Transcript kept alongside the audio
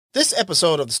This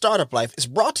episode of The Startup Life is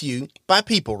brought to you by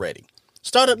People Ready.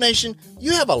 Startup Nation,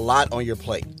 you have a lot on your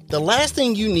plate. The last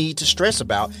thing you need to stress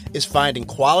about is finding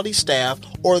quality staff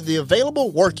or the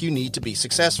available work you need to be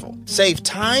successful. Save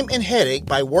time and headache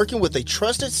by working with a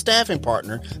trusted staffing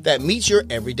partner that meets your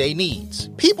everyday needs.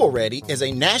 People Ready is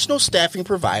a national staffing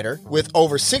provider with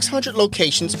over 600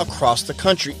 locations across the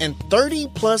country and 30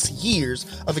 plus years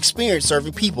of experience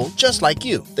serving people just like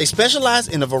you. They specialize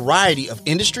in a variety of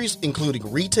industries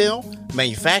including retail,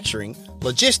 manufacturing,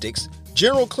 logistics,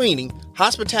 general cleaning,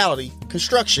 hospitality,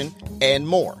 construction, and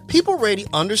more. People Ready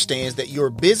understands that you're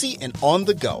busy and on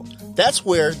the go. That's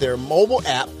where their mobile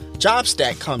app,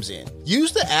 JobStack, comes in.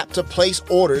 Use the app to place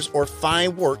orders or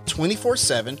find work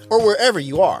 24/7 or wherever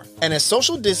you are. And as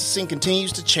social distancing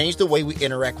continues to change the way we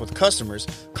interact with customers,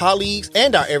 colleagues,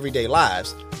 and our everyday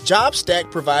lives,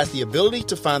 JobStack provides the ability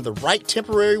to find the right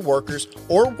temporary workers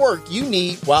or work you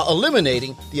need while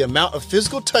eliminating the amount of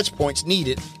physical touch points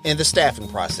needed in the staffing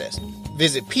process.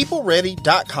 Visit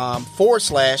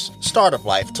peopleready.com/startup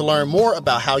life to learn more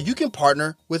about how you can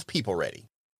partner with People Ready.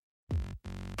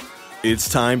 It's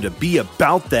time to be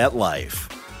about that life,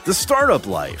 the startup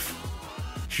life.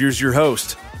 Here's your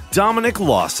host, Dominic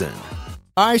Lawson.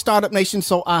 All right, Startup Nation.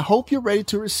 So I hope you're ready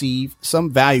to receive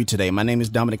some value today. My name is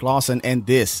Dominic Lawson, and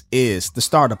this is The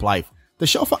Startup Life, the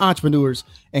show for entrepreneurs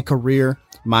and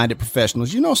career-minded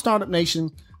professionals. You know, Startup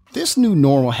Nation, this new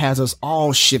normal has us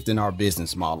all shifting our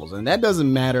business models. And that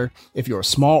doesn't matter if you're a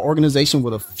small organization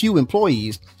with a few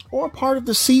employees or a part of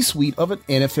the C-suite of an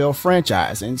NFL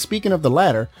franchise. And speaking of the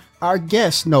latter, our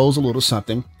guest knows a little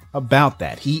something about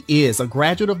that. He is a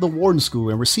graduate of the Wharton School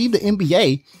and received an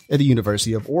MBA at the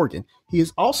University of Oregon. He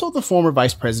is also the former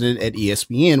vice president at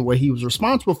ESPN, where he was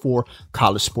responsible for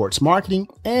college sports marketing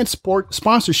and sport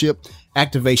sponsorship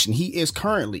activation. He is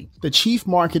currently the chief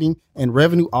marketing and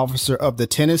revenue officer of the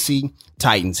Tennessee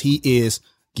Titans. He is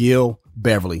Gil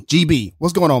Beverly. GB,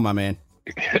 what's going on, my man?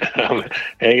 I'm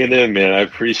hanging in, man. I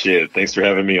appreciate it. Thanks for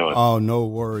having me on. Oh, no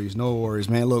worries,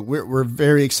 man. Look, we're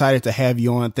very excited to have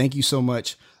you on. Thank you so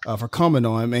much for coming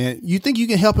on, man. You think you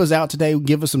can help us out today?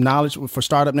 Give us some knowledge for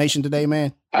Startup Nation today,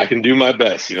 man? I can do my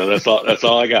best. You know, that's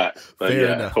all I got. But Fair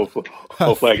yeah, enough. hopefully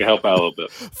I can help out a little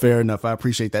bit. Fair enough. I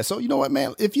appreciate that. So, you know what,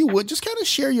 man? If you would just kind of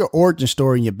share your origin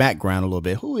story and your background a little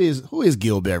bit. Who is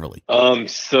Gil Beverly?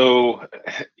 So,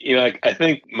 you know, I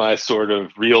think my sort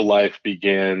of real life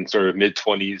began sort of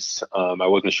mid-20s. I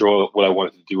wasn't sure what I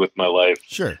wanted to do with my life.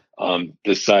 Sure.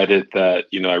 Decided that,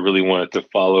 you know, I really wanted to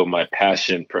follow my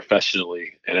passion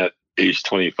professionally. And at age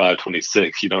 25,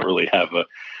 26, you don't really have a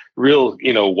real,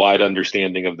 you know, wide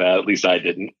understanding of that. At least I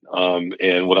didn't.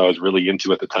 And what I was really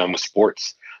into at the time was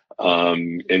sports.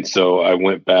 And so I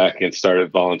went back and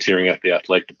started volunteering at the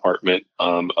athletic department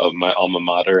of my alma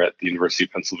mater at the University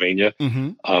of Pennsylvania,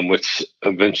 which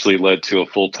eventually led to a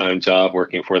full-time job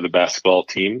working for the basketball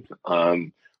team,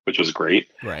 which was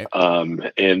great. Right.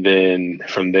 And then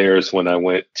from there is when I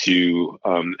went to,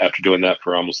 after doing that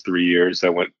for almost 3 years, I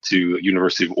went to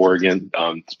University of Oregon,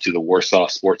 to the Warsaw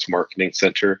Sports Marketing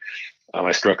Center.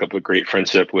 I struck up a great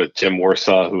friendship with Jim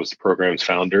Warsaw, who was the program's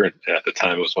founder. And at the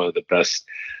time, it was one of the best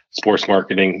sports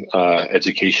marketing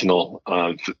educational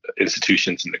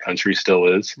institutions in the country, still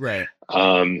is. Right.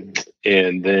 And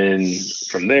then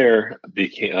from there,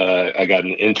 I got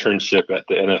an internship at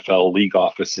the NFL league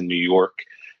office in New York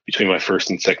between my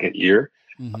first and second year.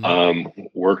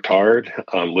 Worked hard,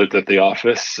 lived at the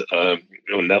office,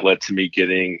 and that led to me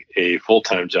getting a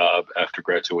full-time job after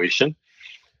graduation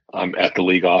at the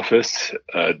league office.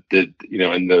 Did, you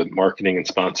know, in the marketing and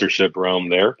sponsorship realm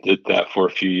there, did that for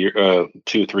a few years,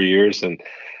 2 or 3 years, and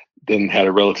then had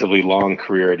a relatively long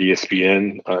career at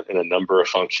ESPN in a number of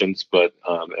functions. But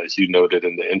as you noted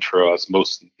in the intro, I was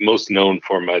most known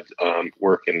for my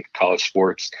work in college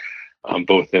sports,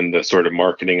 both in the sort of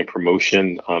marketing and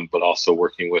promotion, but also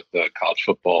working with the college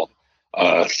football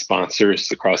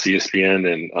sponsors across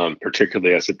ESPN, and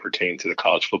particularly as it pertained to the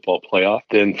college football playoff.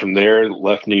 Then from there,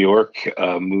 left New York,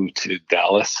 moved to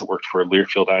Dallas, worked for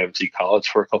Learfield IMG College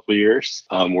for a couple of years,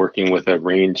 working with a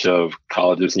range of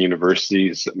colleges and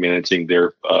universities, managing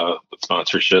their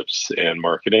sponsorships and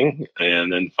marketing.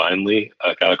 And then finally,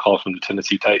 I got a call from the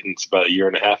Tennessee Titans about a year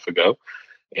and a half ago,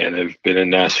 and I've been in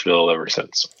Nashville ever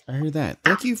since. I hear that.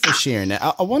 Thank you for sharing that.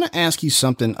 I want to ask you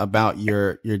something about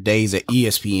your days at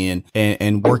ESPN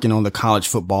and working on the college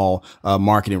football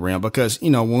marketing realm, because, you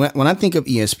know, when I think of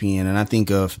ESPN and I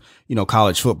think of, you know,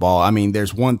 college football, I mean,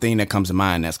 there's one thing that comes to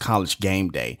mind, that's College Game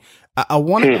Day. I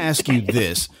want to ask you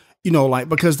this. like,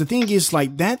 because the thing is,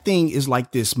 like, that thing is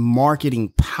like this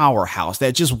marketing powerhouse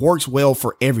that just works well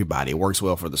for everybody. It works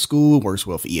well for the school, it works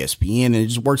well for ESPN, and it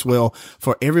just works well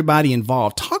for everybody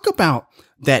involved. Talk about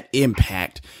that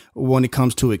impact when it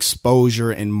comes to exposure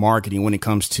and marketing, when it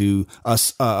comes to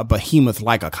a behemoth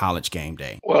like a College Game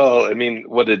Day. Well, I mean,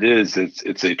 what it is,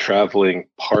 it's a traveling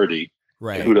party.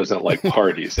 Right. Who doesn't like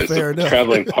parties? It's a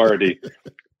traveling party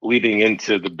leading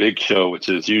into the big show, which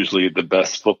is usually the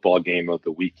best football game of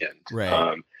the weekend.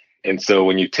 Right. And so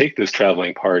when you take this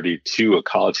traveling party to a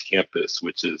college campus,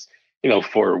 which is,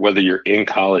 for whether you're in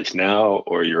college now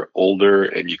or you're older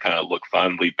and you kind of look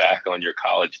fondly back on your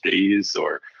college days,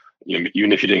 or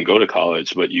even if you didn't go to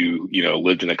college, but you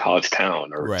lived in a college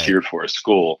town or cheered for a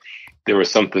school, there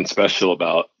was something special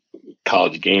about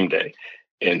College Game Day.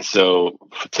 And so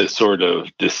to sort of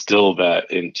distill that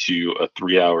into a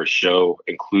 3-hour show,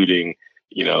 including,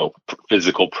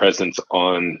 physical presence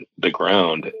on the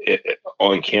ground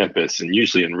on campus, and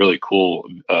usually in really cool,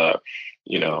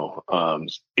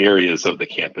 areas of the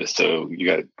campus. So you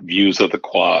got views of the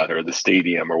quad or the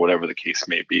stadium or whatever the case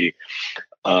may be.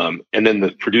 And then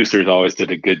the producers always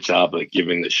did a good job of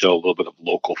giving the show a little bit of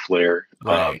local flair.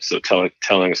 Right. So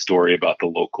telling a story about the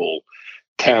local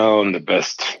town, the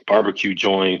best barbecue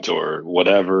joint or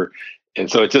whatever. And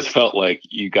so it just felt like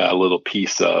you got a little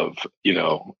piece of,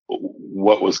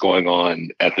 what was going on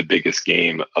at the biggest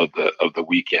game of the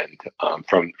weekend,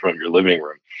 from your living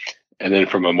room. And then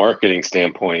from a marketing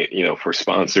standpoint, for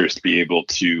sponsors to be able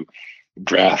to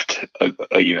draft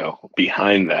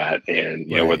behind that, and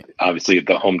with obviously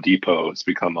the Home Depot has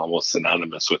become almost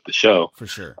synonymous with the show for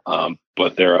sure.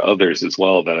 But there are others as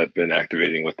well that have been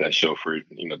activating with that show for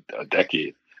a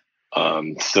decade.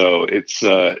 So it's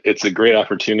a great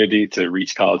opportunity to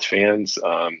reach college fans.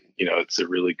 It's a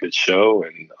really good show,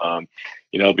 and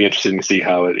it'll be interesting to see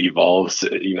how it evolves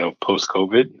post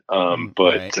COVID.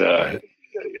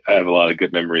 I have a lot of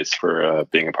good memories for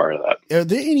being a part of that. Are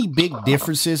there any big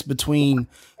differences between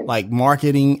like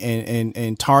marketing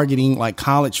and targeting like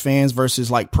college fans versus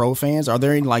like pro fans? Are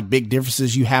there any like big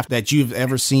differences that you've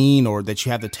ever seen or that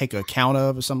you have to take account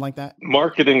of or something like that?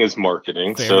 Marketing is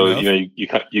marketing. Fair so, enough.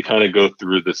 you kind of go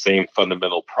through the same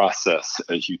fundamental process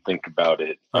as you think about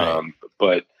it. Right.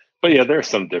 But yeah, there are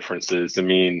some differences. I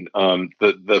mean,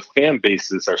 the fan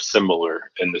bases are similar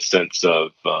in the sense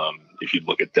of, if you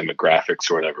look at demographics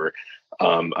or whatever,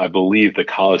 I believe the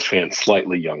college fan's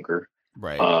slightly younger.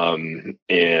 Right. So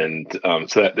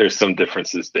that there's some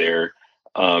differences there.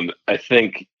 I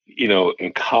think,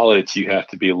 in college, you have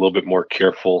to be a little bit more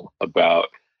careful about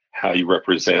how you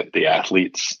represent the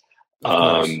athletes.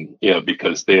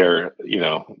 Because they're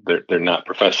not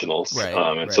professionals.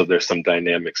 Right. So there's some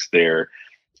dynamics there.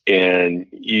 And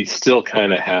you still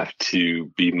kind of have to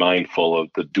be mindful of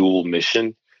the dual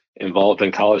mission involved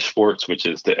in college sports, which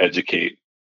is to educate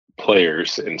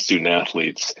players and student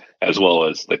athletes as well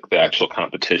as the actual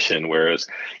competition. Whereas,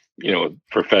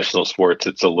 professional sports,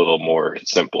 it's a little more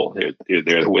simple. They're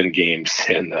there to win games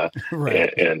and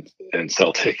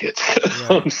sell tickets.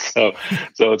 Right. So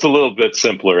it's a little bit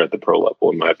simpler at the pro level,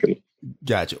 in my opinion.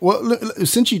 Gotcha. Well,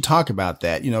 since you talk about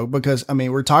that, because I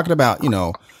mean, we're talking about,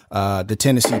 the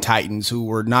Tennessee Titans who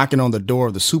were knocking on the door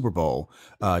of the Super Bowl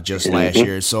just last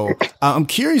year. So I'm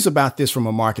curious about this from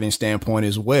a marketing standpoint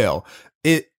as well.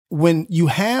 When you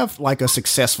have like a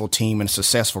successful team and a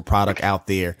successful product out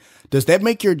there, does that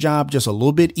make your job just a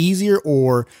little bit easier,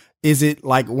 or is it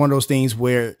like one of those things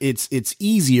where it's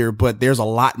easier, but there's a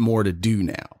lot more to do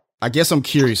now? I guess I'm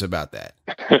curious about that.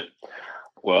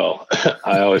 Well,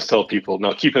 I always tell people,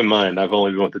 now keep in mind, I've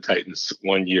only been with the Titans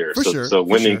 1 year. So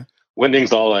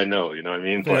winning's all I know, you know what I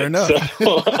mean? Fair enough.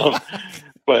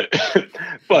 But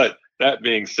that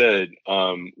being said,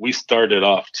 we started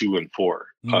off 2-4.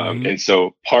 Mm-hmm. And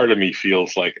so part of me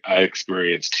feels like I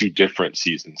experienced 2 different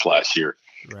seasons last year.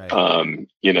 Right.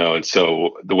 And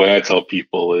so the way I tell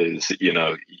people is,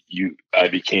 I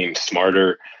became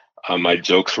smarter. My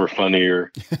jokes were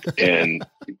funnier, and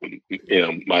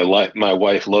my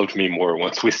wife loved me more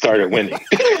once we started winning.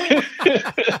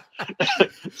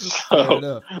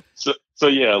 So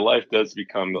yeah, life does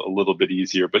become a little bit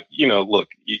easier. But look,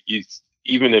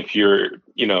 even if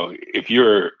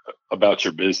you're about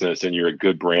your business and you're a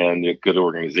good brand, a good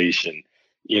organization,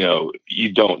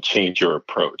 you don't change your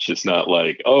approach. It's not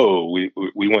like, oh, we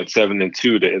went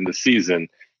 7-2 to end the season,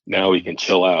 now we can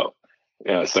chill out.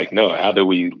 It's like, no, how do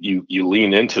you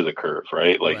lean into the curve,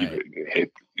 right? Like, hey,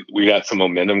 we got some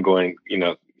momentum going,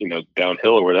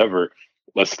 downhill or whatever.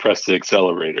 Let's press the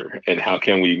accelerator. And how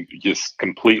can we just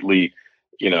completely,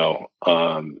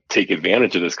 take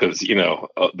advantage of this? Because,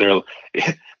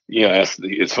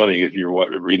 It's funny if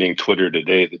you're reading Twitter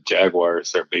today, the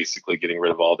Jaguars are basically getting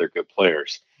rid of all their good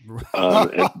players.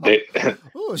 And they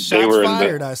shots they were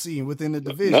fired. I see within the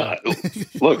division. No,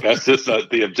 look, that's just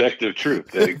the objective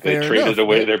truth. They traded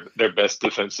away their best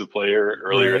defensive player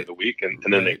earlier in the week, and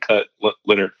then they cut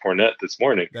Leonard Fournette this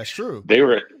morning. That's true. They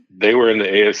were in the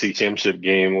AFC Championship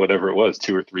game, whatever it was,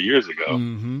 2 or 3 years ago.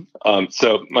 Mm-hmm.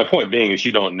 So my point being is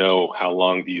you don't know how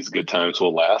long these good times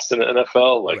will last in the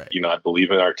NFL. I believe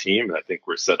in our team, and I think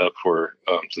we're set up for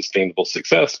sustainable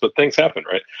success. But things happen,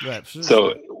 right? Right. Sure.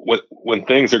 So when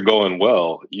things are going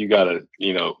well, you gotta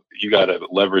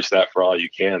leverage that for all you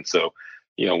can. So,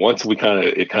 once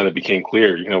it kind of became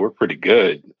clear, we're pretty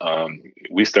good.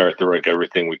 We started throwing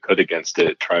everything we could against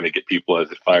it, trying to get people as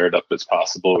fired up as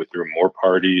possible. We threw more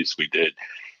parties. We did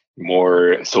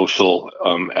more social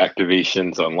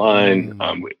activations online.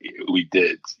 We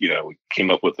did, we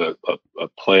came up with a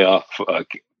playoff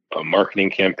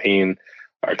marketing campaign.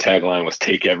 Our tagline was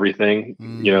 "Take Everything,"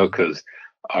 because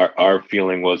our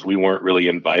feeling was we weren't really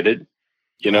invited.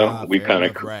 We kind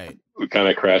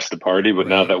of crashed the party, but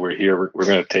now that we're here, we're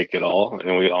going to take it all,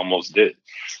 and we almost did.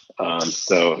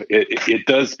 So it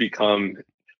does become.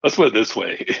 Let's put it this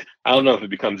way. I don't know if it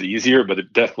becomes easier, but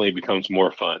it definitely becomes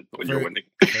more fun when you're winning.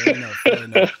 Fair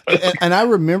enough. And I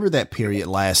remember that period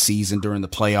last season during the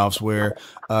playoffs where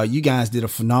you guys did a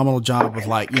phenomenal job with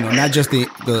not just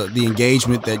the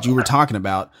engagement that you were talking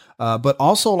about, but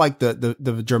also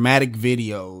the dramatic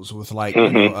videos with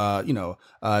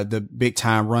the big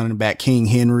time running back King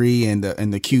Henry and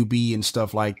the QB and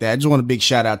stuff like that. I just want a big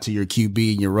shout out to your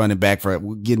QB and your running back for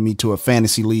getting me to a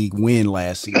fantasy league win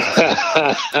last season.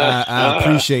 So, I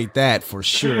appreciate that for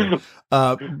sure.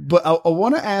 But I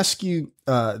want to ask you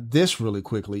this really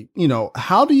quickly.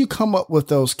 How do you come up with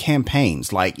those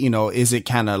campaigns? Is it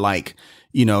kind of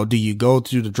do you go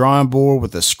through the drawing board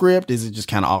with a script? Is it just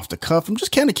kind of off the cuff? I'm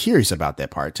just kind of curious about that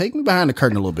part. Take me behind the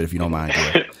curtain a little bit if you don't mind.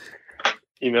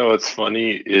 What's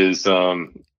funny is I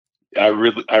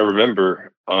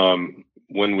remember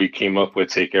when we came up with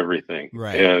Take Everything,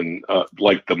 right? And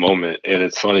the moment, and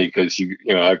it's funny because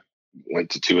I went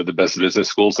to 2 of the best business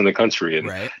schools in the country,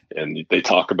 and they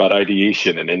talk about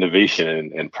ideation and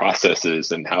innovation and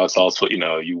processes and how it's also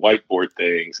you whiteboard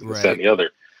things and this, that, and the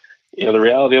other. The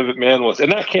reality of it, man, was,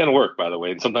 and that can work, by the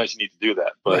way, and sometimes you need to do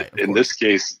that. But in this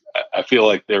case, I feel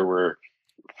like there were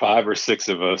 5 or 6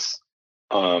 of us.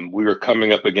 We were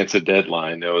coming up against a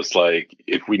deadline. It was like,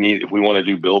 if we want to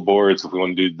do billboards, if we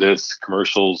want to do this,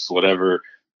 commercials, whatever,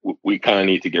 we kind of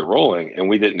need to get rolling. And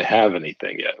we didn't have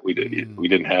anything yet. We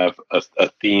didn't have a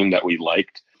theme that we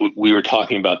liked. We were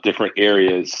talking about different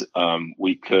areas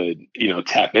we could,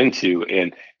 tap into.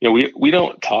 And, we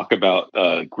don't talk about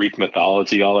Greek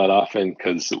mythology all that often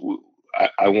because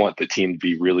I want the team to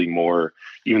be really more,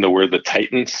 even though we're the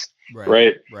Titans,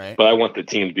 right? But I want the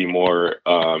team to be more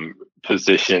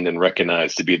positioned and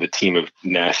recognized to be the team of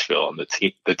Nashville and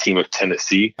the team of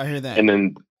Tennessee. I hear that.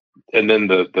 And then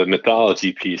the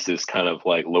mythology piece is kind of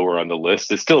lower on the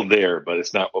list. It's still there, but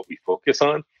it's not what we focus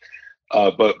on.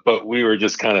 But we were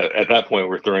just kind of, at that point,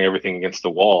 we're throwing everything against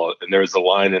the wall. And there's a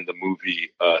line in the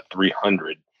movie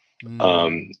 300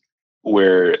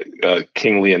 where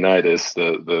King Leonidas,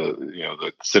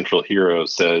 the central hero,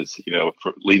 says,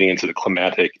 for leading into the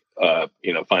climatic,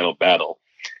 final battle,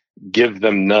 give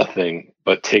them nothing,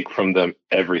 but take from them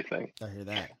everything. I hear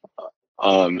that.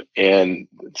 And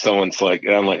someone's like,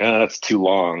 and I'm like, that's too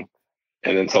long.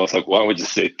 And then someone's like, why don't we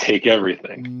just say take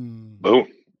everything? Boom.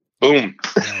 Right.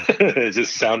 It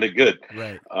just sounded good.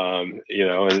 Right. And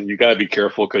you got to be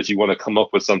careful because you want to come up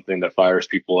with something that fires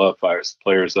people up, fires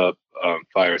players up,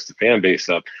 fires the fan base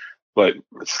up, but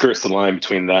skirts the line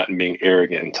between that and being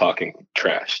arrogant and talking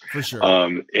trash. For sure.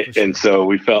 And so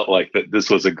we felt like that this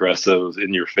was aggressive, it was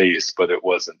in your face, but it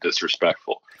wasn't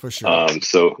disrespectful. For sure.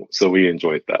 So we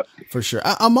enjoyed that. For sure.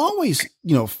 I'm always,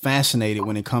 fascinated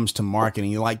when it comes to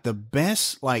marketing. The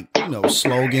best,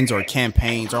 slogans or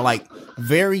campaigns are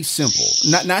very simple.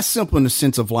 Not simple in the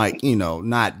sense of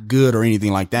not good or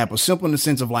anything like that, but simple in the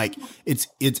sense of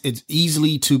it's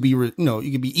easily to be, you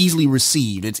can be easily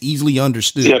received. It's easily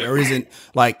understood. Yep. There isn't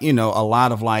a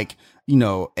lot of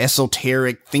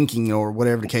esoteric thinking or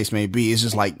whatever the case may be. It's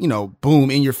just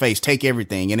boom, in your face, take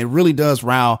everything. And it really does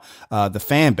rile the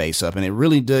fan base up. And it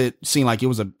really did seem like it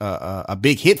was a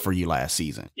big hit for you last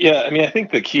season. Yeah. I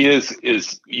think the key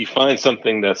is you find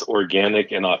something that's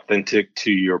organic and authentic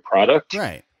to your product.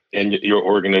 Right. And your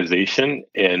organization,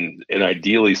 and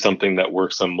ideally something that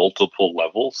works on multiple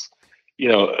levels.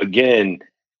 Again,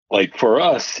 for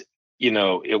us,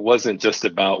 it wasn't just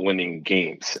about winning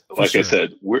games. Like I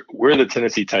said, we're the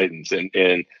Tennessee Titans,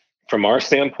 and from our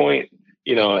standpoint,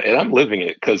 and I'm living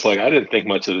it because like I didn't think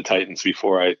much of the Titans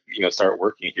before I, started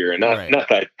working here, and not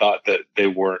that I thought that they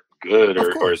weren't good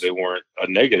or they weren't a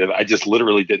negative. I just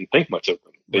literally didn't think much of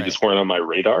them. They just weren't on my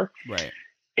radar. Right.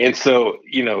 And so,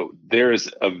 there's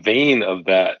a vein of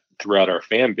that throughout our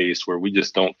fan base where we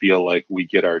just don't feel like we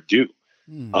get our due.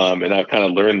 And I've kind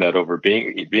of learned that over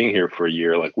being here for a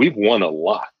year. Like we've won a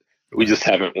lot. We just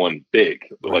haven't won big.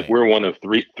 Like we're one of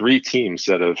three teams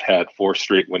that have had 4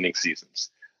 straight winning seasons.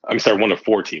 I'm sorry, one of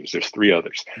 4 teams. There's 3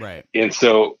 others. Right. And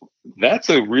so that's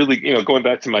a really, going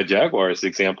back to my Jaguars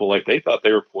example, like they thought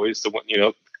they were poised to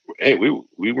win, hey,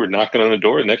 we were knocking on the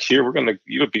door. Next year,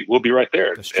 we'll be right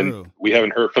there. That's and true. We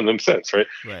haven't heard from them since, right?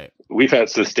 Right. We've had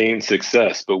sustained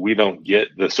success, but we don't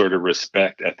get the sort of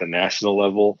respect at the national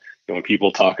level. When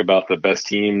people talk about the best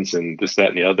teams and this, that,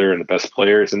 and the other, and the best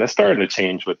players, and that's starting to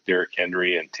change with Derrick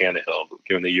Henry and Tannehill,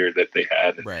 given the year that they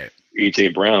had, and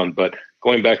AJ Brown. But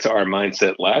going back to our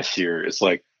mindset last year, it's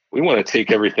like we want to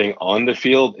take everything on the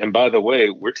field, and by the way,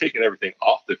 we're taking everything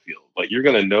off the field. Like you're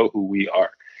going to know who we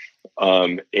are.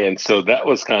 And so that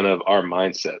was kind of our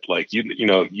mindset. Like, you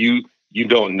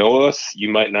don't know us, you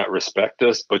might not respect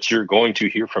us, but you're going to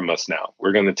hear from us now.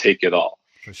 We're going to take it all,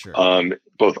 for sure.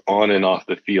 Both on and off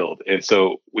the field. And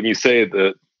so when you say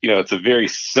it's a very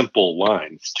simple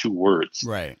line, it's 2 words,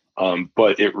 right?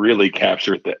 But it really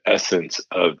captured the essence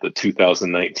of the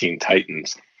 2019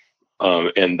 Titans.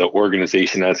 And the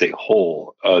organization as a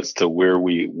whole as to where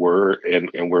we were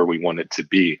and where we wanted to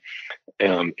be.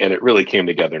 And it really came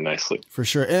together nicely. For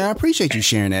sure. And I appreciate you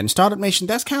sharing that. And Startup Nation,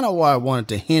 that's kind of why I wanted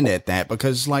to hint at that,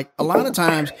 because like a lot of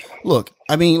times, look,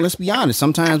 I mean, let's be honest.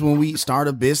 Sometimes when we start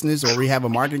a business or we have a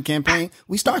marketing campaign,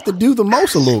 we start to do the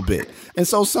most a little bit. And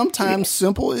so sometimes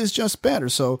simple is just better.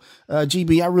 So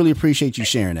GB, I really appreciate you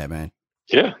sharing that, man.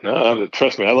 Yeah, no,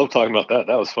 trust me, I love talking about that.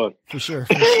 That was fun. For sure.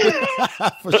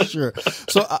 For sure.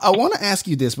 So I want to ask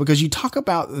you this, because you talk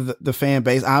about the fan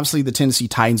base. Obviously, the Tennessee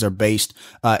Titans are based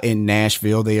in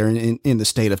Nashville. They are in the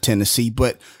state of Tennessee.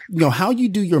 But, how you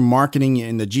do your marketing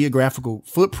and the geographical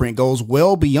footprint goes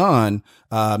well beyond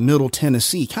Middle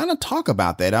Tennessee. Kind of talk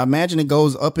about that. I imagine it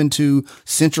goes up into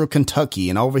Central Kentucky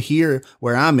and over here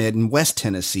where I'm at in West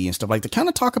Tennessee and stuff like that. Kind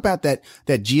of talk about that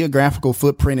geographical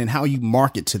footprint and how you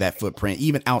market to that footprint,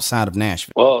 even outside of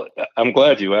Nashville. Well, I'm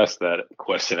glad you asked that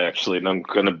question, actually, and I'm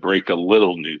going to break a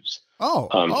little news.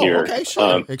 Here. Okay,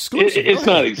 sure. Exclusive. It's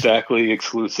not exactly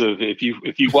exclusive. If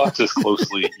you watch this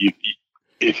closely,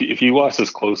 if you watch this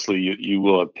closely, you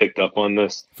will have picked up on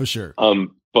this for sure.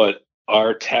 But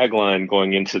our tagline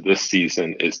going into this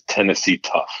season is Tennessee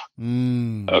Tough.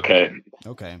 Okay.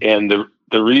 And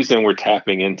the reason we're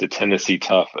tapping into Tennessee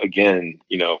Tough, again,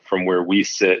 from where we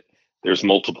sit, there's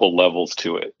multiple levels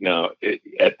to it. Now,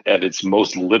 at its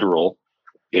most literal,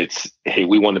 it's, hey,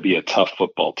 we want to be a tough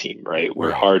football team, right?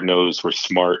 We're hard nosed, we're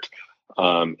smart.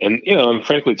 And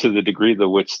frankly, to the degree to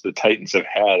which the Titans have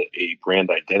had a brand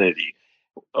identity,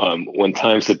 when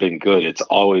times have been good, it's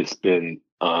always been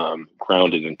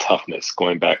grounded in toughness,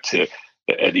 going back to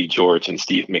the Eddie George and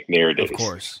Steve McNair days. Of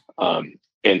course.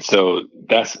 And so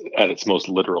that's at its most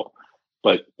literal.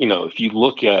 But, if you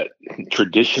look at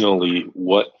traditionally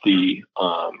what the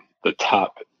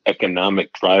top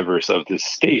economic drivers of this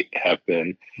state have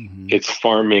been, it's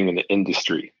farming and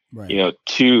industry. Right.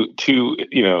 Two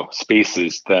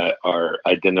spaces that are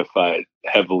identified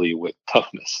heavily with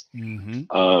toughness.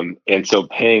 And so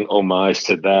paying homage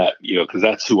to that, because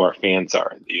that's who our fans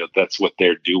are. That's what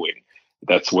they're doing.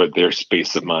 That's what their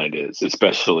space of mind is,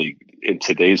 especially in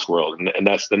today's world. And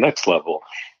that's the next level.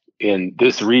 In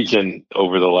this region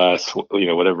over the last,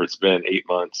 whatever it's been, 8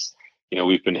 months,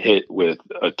 we've been hit with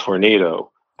a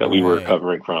tornado that we were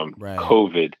recovering from,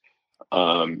 COVID,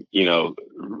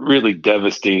 really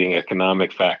devastating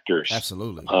economic factors.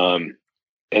 Absolutely.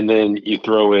 And then you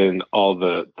throw in all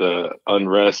the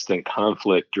unrest and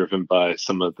conflict driven by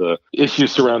some of the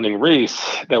issues surrounding race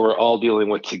that we're all dealing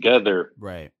with together.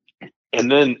 Right. And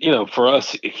then, for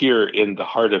us here in the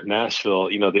heart of Nashville,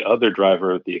 the other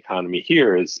driver of the economy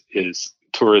here is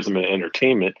tourism and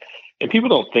entertainment. And people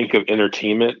don't think of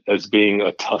entertainment as being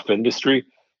a tough industry.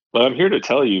 But I'm here to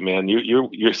tell you, man,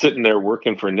 you're sitting there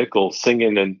working for nickel,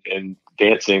 singing and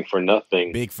dancing for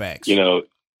nothing. Big facts.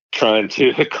 Trying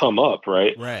to come up,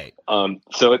 right? Right.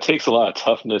 So it takes a lot of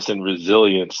toughness and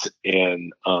resilience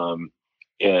and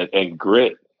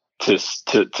grit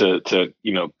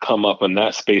to come up in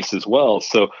that space as well.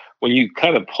 So when you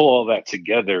kind of pull all that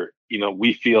together,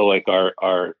 we feel like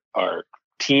our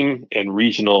team and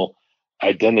regional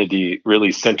identity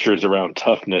really centers around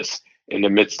toughness in the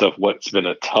midst of what's been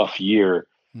a tough year,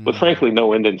 but frankly,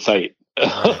 no end in sight.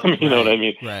 You know what I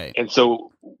mean? Right. And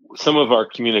so some of our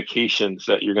communications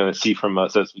that you're going to see from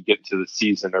us as we get to the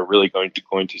season are really going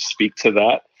to speak to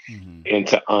that and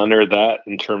to honor that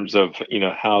in terms of,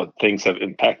 how things have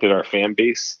impacted our fan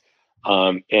base.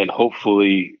 And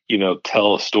hopefully,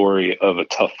 tell a story of a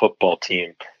tough football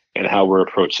team and how we're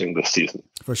approaching this season.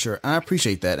 For sure. I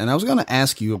appreciate that. And I was going to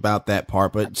ask you about that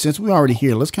part, but since we're already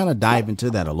here, let's kind of dive into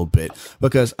that a little bit,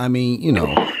 because I mean,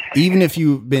 even if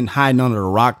you've been hiding under a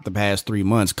rock the past 3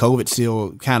 months, COVID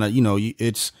still kind of,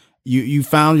 you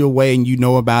found your way and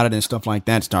about it and stuff like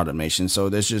that, Startup Nation. So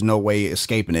there's just no way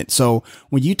escaping it. So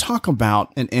when you talk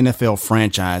about an NFL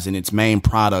franchise and its main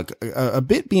product a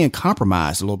bit being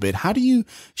compromised a little bit, how do you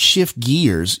shift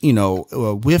gears,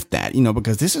 with that,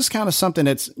 because this is kind of something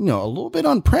that's, a little bit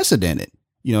unprecedented,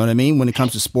 you know what I mean? When it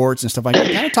comes to sports and stuff like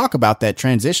that, kind of talk about that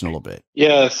transition a little bit.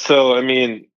 Yeah. So, I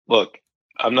mean, look,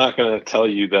 I'm not going to tell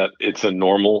you that it's a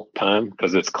normal time,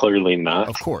 because it's clearly not.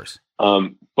 Of course.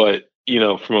 But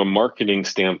from a marketing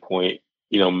standpoint,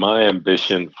 my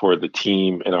ambition for the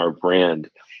team and our brand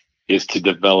is to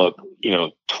develop,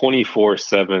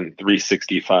 24/7,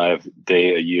 365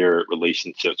 day a year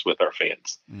relationships with our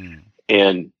fans.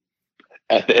 And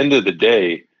at the end of the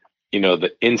day,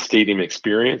 the in-stadium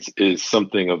experience is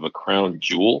something of a crown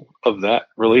jewel of that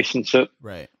relationship.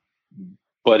 Right.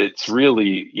 But it's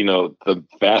really, the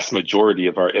vast majority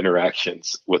of our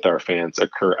interactions with our fans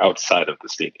occur outside of the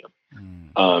stadium.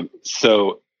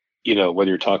 So, whether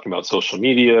you're talking about social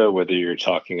media, whether you're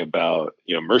talking about,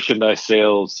 merchandise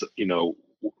sales, you're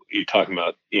talking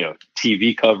about,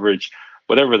 TV coverage,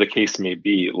 whatever the case may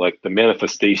be, like the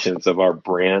manifestations of our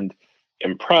brand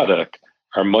and product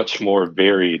are much more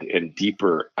varied and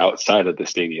deeper outside of the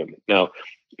stadium. Now,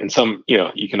 and some,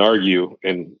 you can argue,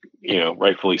 and,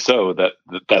 rightfully so, that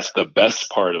that's the best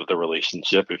part of the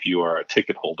relationship if you are a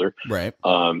ticket holder. Right.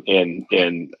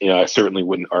 And I certainly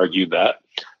wouldn't argue that.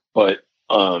 But,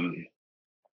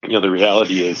 the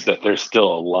reality is that there's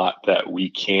still a lot that we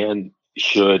can,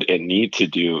 should, and need to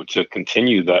do to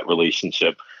continue that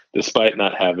relationship, despite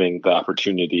not having the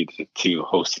opportunity to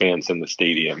host fans in the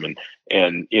stadium.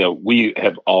 And we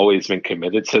have always been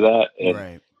committed to that. And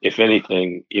right. If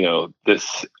anything,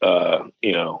 this,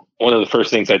 one of the first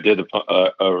things I did,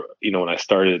 when I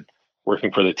started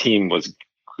working for the team was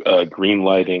green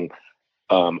lighting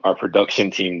our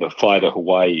production team to fly to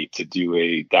Hawaii to do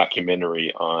a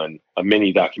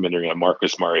mini documentary on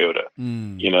Marcus Mariota,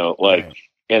 right.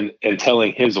 and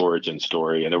telling his origin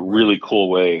story in a really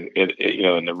cool way,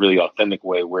 in a really authentic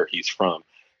way where he's from.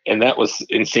 And that was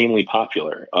insanely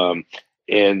popular.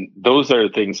 And those are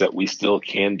things that we still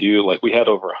can do. Like, we had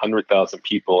over 100,000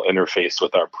 people interface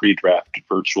with our pre-draft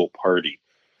virtual party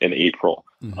in April,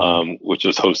 which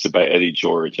was hosted by Eddie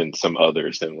George and some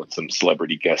others, and with some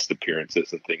celebrity guest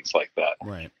appearances and things like that.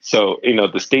 Right. So,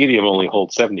 the stadium only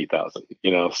holds 70,000,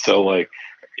 so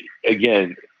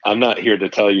again, I'm not here to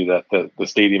tell you that the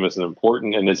stadium isn't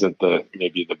important and isn't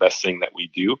maybe the best thing that we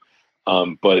do.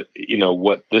 But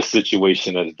what this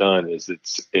situation has done is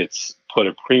it's put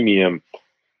a premium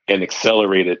and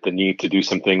accelerated the need to do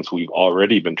some things we've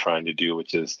already been trying to do,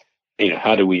 which is,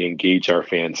 how do we engage our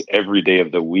fans every day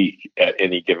of the week at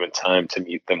any given time to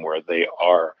meet them where they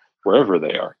are, wherever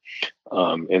they are.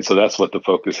 And so that's what the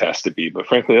focus has to be. But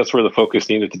frankly, that's where the focus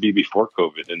needed to be before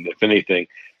COVID. And if anything,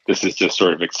 this has just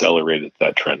sort of accelerated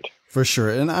that trend. For sure.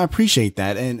 And I appreciate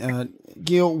that. And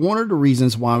Gil, one of the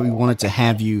reasons why we wanted to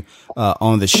have you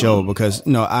on the show, because,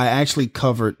 I actually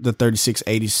covered the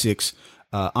 3686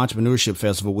 Entrepreneurship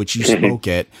Festival, which you spoke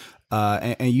at.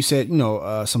 And you said,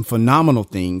 some phenomenal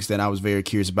things that I was very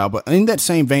curious about. But in that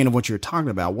same vein of what you're talking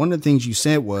about, one of the things you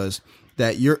said was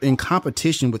that you're in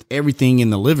competition with everything in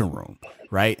the living room.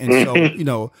 Right. And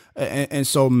so, and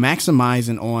so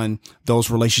maximizing on those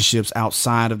relationships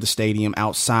outside of the stadium,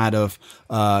 outside of,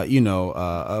 the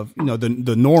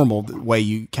normal way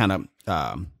you kind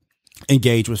of,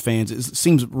 engage with fans, it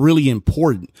seems really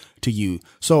important to you.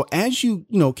 So as you,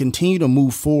 continue to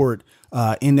move forward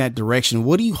in that direction,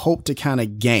 what do you hope to kind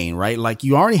of gain, right? Like,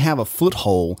 you already have a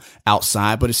foothold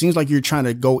outside, but it seems like you're trying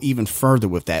to go even further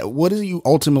with that. What are you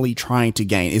ultimately trying to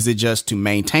gain? Is it just to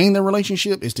maintain the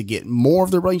relationship? Is to get more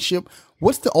of the relationship?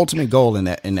 What's the ultimate goal in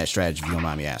that strategy, if you don't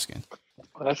mind me asking?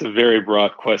 Well, that's a very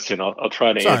broad question. I'll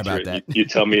try to answer it. You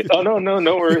tell me. Oh,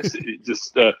 no worries.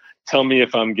 Just tell me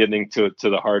if I'm getting to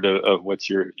the heart of what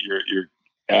you're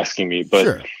asking me. But,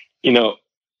 sure.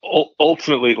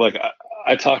 Ultimately, like,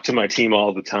 I talk to my team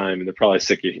all the time, and they're probably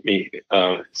sick of me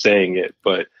saying it,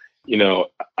 but,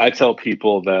 I tell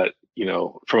people that,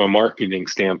 from a marketing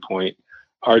standpoint,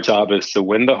 our job is to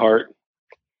win the heart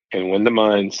and win the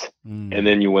minds, and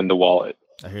then you win the wallet.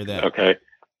 I hear that. Okay.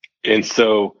 And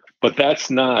so, but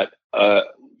that's not,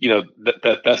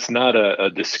 that's not a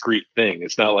discrete thing.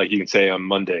 It's not like you can say on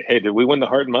Monday, hey, did we win the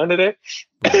Heart and Mind today?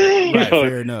 Right,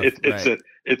 fair enough.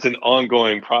 It's an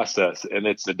ongoing process, and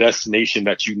it's a destination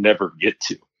that you never get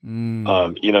to.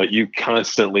 You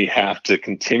constantly have to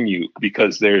continue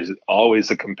because there's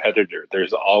always a competitor.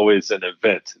 There's always an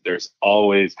event. There's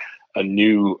always a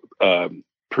new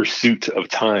pursuit of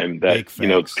time that,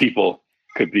 people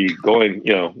could be going,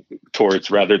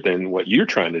 towards rather than what you're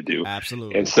trying to do.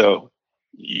 Absolutely. And so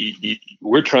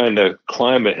we're trying to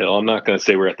climb a hill. I'm not going to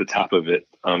say we're at the top of it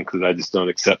because I just don't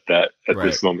accept that at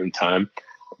this moment in time.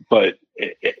 But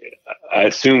I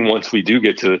assume once we do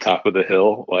get to the top of the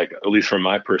hill, like at least from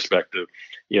my perspective,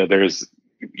 there's,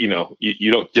 you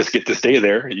don't just get to stay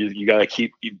there. You got to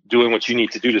keep doing what you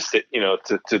need to do to stay,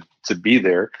 to be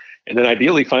there, and then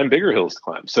ideally find bigger hills to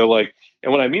climb. So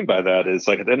and what I mean by that is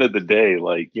at the end of the day,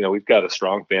 we've got a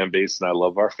strong fan base and I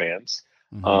love our fans.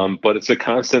 But it's a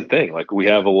constant thing. We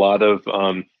have a lot of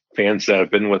fans that have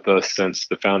been with us since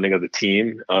the founding of the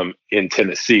team, in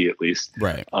Tennessee, at least,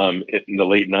 right, in the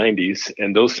late 90s.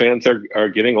 And those fans are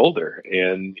getting older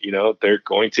and, they're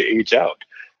going to age out.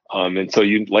 And so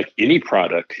you, like any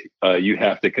product, you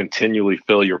have to continually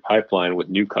fill your pipeline with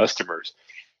new customers.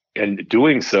 And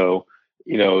doing so,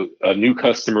 a new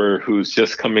customer who's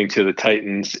just coming to the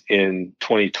Titans in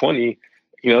 2020,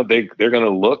 they're going to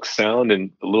look, sound,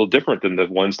 and a little different than the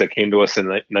ones that came to us in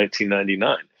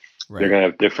 1999. Right. They're going to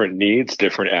have different needs,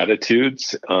 different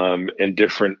attitudes, and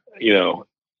different,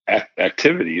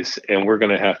 activities. And we're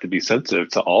going to have to be sensitive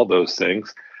to all those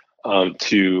things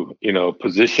to,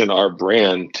 position our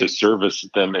brand to service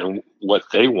them and what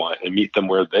they want and meet them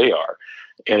where they are.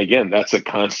 And again, that's a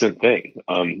constant thing,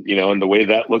 and the way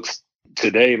that looks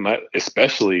today,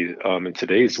 especially in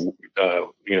today's,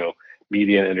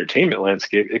 media and entertainment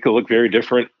landscape, it could look very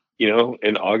different,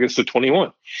 in August of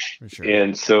 21. For sure.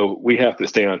 And so we have to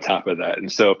stay on top of that.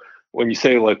 And so when you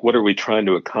say what are we trying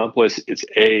to accomplish? It's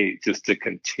just to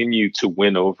continue to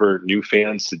win over new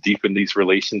fans, to deepen these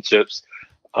relationships,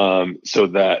 so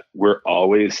that we're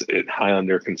always high on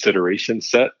their consideration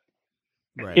set.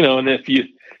 Right. And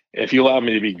if you allow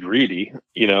me to be greedy,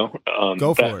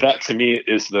 go for it. That to me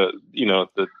is the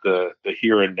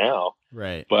here and now.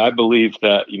 Right. But I believe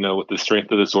that, with the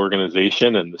strength of this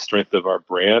organization and the strength of our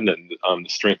brand and the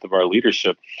strength of our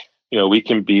leadership, we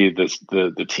can be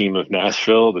the team of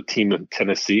Nashville, the team of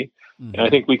Tennessee. Mm-hmm. And I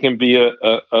think we can be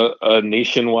a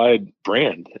nationwide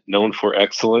brand known for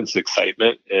excellence,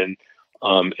 excitement, and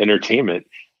entertainment.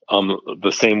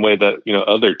 The same way that,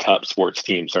 other top sports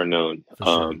teams are known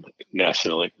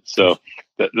nationally. So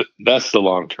that's the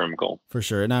long-term goal. For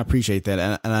sure. And I appreciate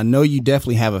that. And I know you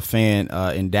definitely have a fan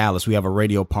in Dallas. We have a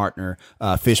radio partner,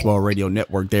 Fishbowl Radio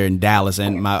Network there in Dallas.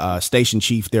 And my station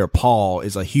chief there, Paul,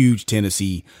 is a huge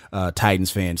Tennessee Titans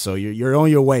fan. So you're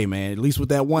on your way, man. At least with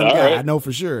that one guy, right. I know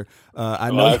for sure.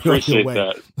 I appreciate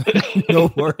that.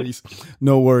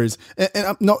 No worries.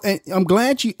 And I'm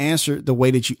glad you answered the way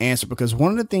that you answered, because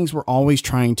one of the things we're always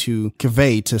trying to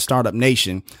convey to Startup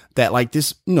Nation that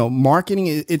this, marketing,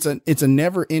 it's a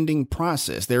never ending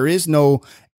process. There is no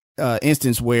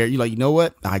instance where you're like, you know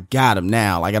what, I got him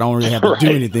now. I don't really have to do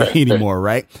anything anymore.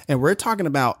 Right. And we're talking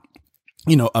about,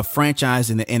 a franchise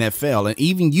in the NFL. And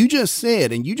even you just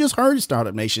said, and you just heard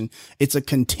Startup Nation, it's a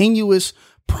continuous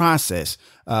process,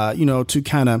 to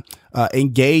kind of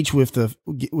engage with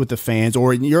the fans,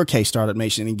 or in your case, Startup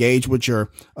Nation, engage with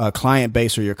your client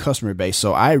base or your customer base.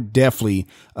 So I definitely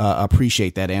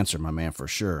appreciate that answer, my man, for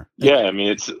sure. Yeah, I mean,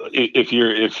 it's if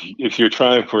you're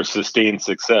trying for sustained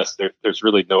success, there's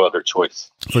really no other choice.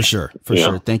 For sure.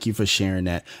 Thank you for sharing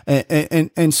that.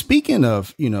 And speaking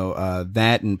of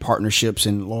that and partnerships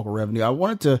and local revenue, I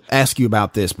wanted to ask you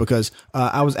about this because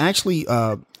I was actually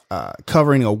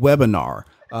covering a webinar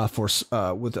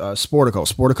with Sportico.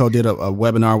 Sportico did a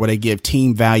webinar where they give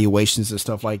team valuations and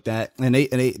stuff like that, and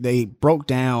they broke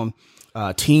down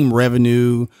team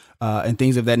revenue and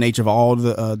things of that nature of all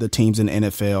the teams in the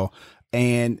NFL.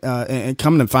 And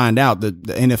coming to find out that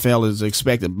the NFL is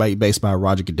expected, based by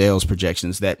Roger Goodell's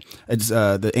projections, that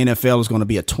the NFL is going to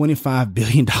be a $25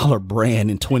 billion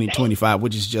brand in 2025,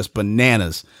 which is just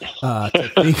bananas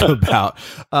to think about.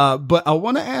 But I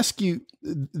want to ask you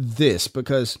this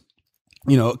because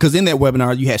in that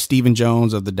webinar, you had Stephen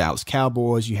Jones of the Dallas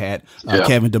Cowboys, you had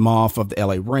Kevin DeMoff of the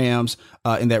LA Rams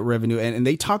in that revenue. And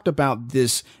they talked about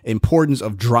this importance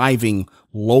of driving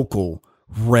local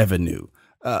revenue.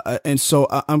 And so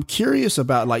I'm curious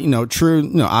about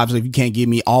obviously if you can't give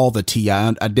me all the tea,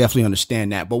 I definitely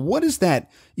understand that. But what is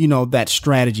that, that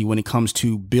strategy when it comes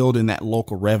to building that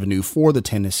local revenue for the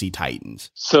Tennessee Titans?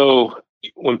 So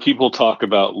when people talk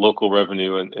about local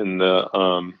revenue in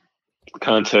the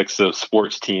context of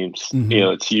sports teams,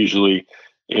 it's usually,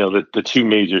 the two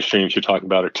major streams you're talking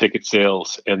about are ticket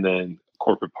sales and then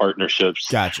corporate partnerships.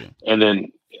 Gotcha. And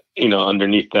then,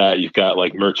 underneath that, you've got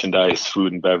like merchandise,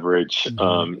 food and beverage,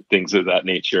 things of that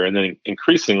nature. And then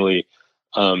increasingly,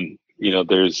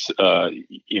 there's,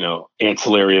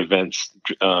 ancillary events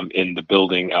in the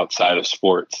building outside of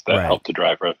sports that help to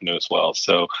drive revenue as well.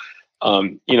 So,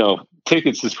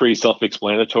 tickets is pretty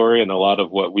self-explanatory. And a lot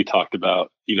of what we talked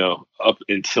about, up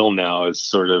until now is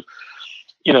sort of,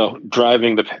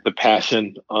 driving the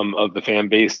passion of the fan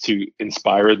base to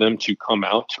inspire them to come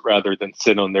out rather than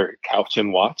sit on their couch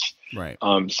and watch. Right.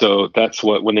 So that's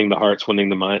what winning the hearts, winning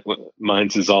the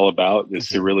minds is all about, is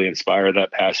to really inspire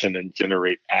that passion and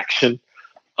generate action.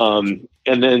 And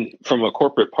then from a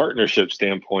corporate partnership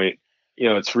standpoint,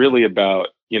 it's really about,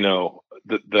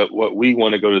 what we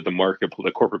want to go to the market,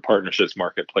 the corporate partnerships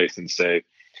marketplace, and say,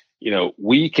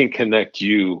 we can connect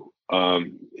you,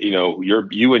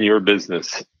 you and your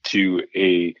business to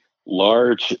a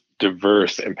large,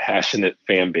 diverse, and passionate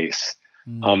fan base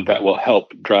that will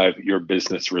help drive your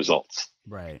business results.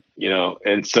 Right.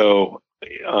 And so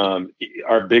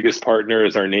our biggest partner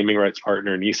is our naming rights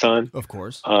partner, Nissan. Of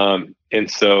course. And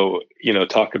so,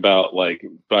 talk about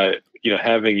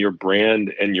having your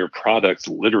brand and your products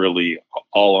literally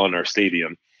all on our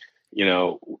stadium.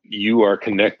 You are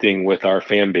connecting with our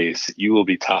fan base. You will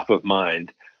be top of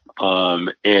mind.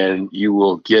 And you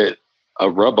will get a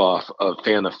rub off of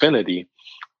fan affinity,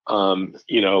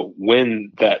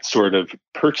 when that sort of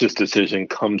purchase decision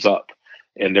comes up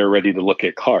and they're ready to look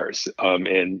at cars.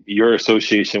 And your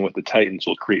association with the Titans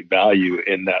will create value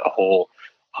in that whole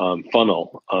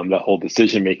funnel, that whole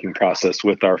decision-making process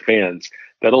with our fans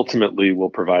that ultimately will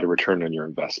provide a return on your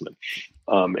investment.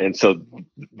 And so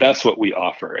that's what we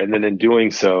offer. And then in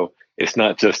doing so, it's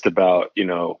not just about,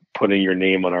 putting your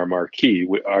name on our marquee.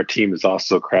 Our team is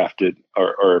also crafted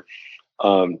or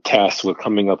tasked with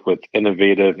coming up with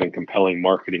innovative and compelling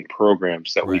marketing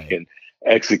programs that we can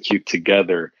execute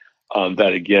together.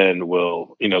 That again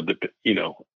will, the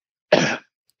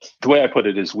way I put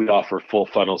it is we offer full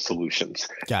funnel solutions.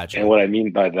 Gotcha. And what I mean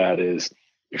by that is,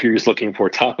 if you're just looking for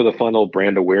top of the funnel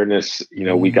brand awareness,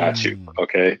 we got you.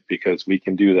 Okay. Because we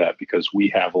can do that, because we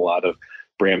have a lot of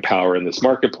brand power in this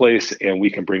marketplace, and we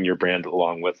can bring your brand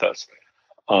along with us.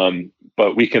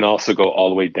 But we can also go all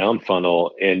the way down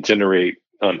funnel and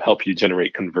help you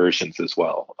generate conversions as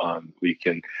well. We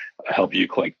can help you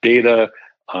collect data.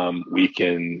 We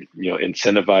can,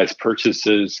 incentivize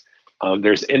purchases.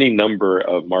 There's any number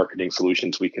of marketing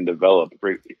solutions we can develop,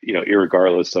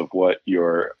 irregardless of what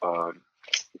your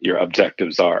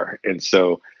objectives are. And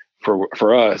so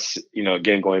for us,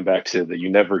 again, going back to you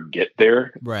never get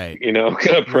there, right? Kind of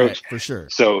approach, right, for sure.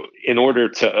 So in order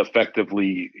to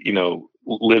effectively,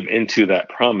 live into that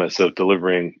promise of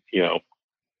delivering,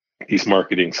 these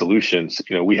marketing solutions,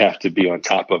 we have to be on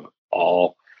top of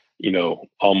all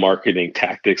marketing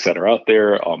tactics that are out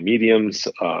there, all mediums.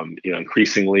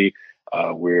 Increasingly,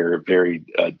 we're very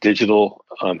digital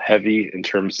heavy in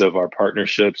terms of our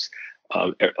partnerships.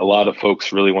 A lot of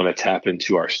folks really want to tap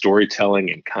into our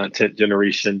storytelling and content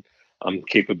generation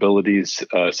capabilities.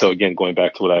 So again, going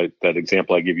back to that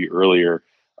example I gave you earlier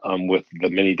with the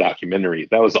mini documentary,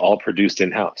 that was all produced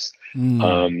in-house.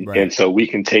 Right. And so we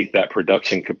can take that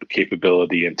production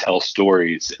capability and tell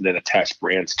stories and then attach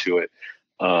brands to it.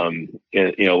 And,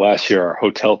 last year, our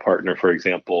hotel partner, for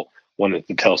example, wanted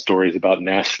to tell stories about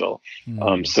Nashville.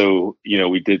 So,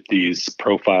 we did these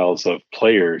profiles of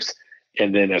players.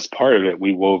 And then as part of it,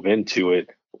 we wove into it,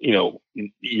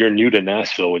 you're new to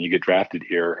Nashville when you get drafted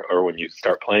here, or when you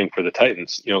start playing for the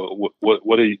Titans.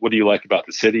 What do you like about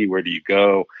the city? Where do you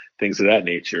go? Things of that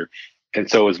nature. And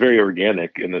so it's very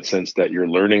organic in the sense that you're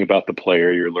learning about the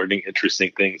player, you're learning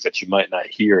interesting things that you might not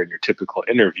hear in your typical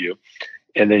interview.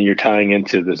 And then you're tying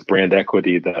into this brand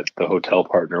equity that the hotel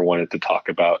partner wanted to talk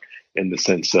about, in the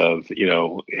sense of,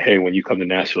 hey, when you come to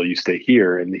Nashville, you stay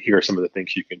here, and here are some of the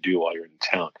things you can do while you're in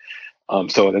town.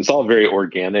 So it's all very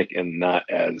organic and not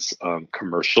as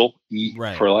commercial,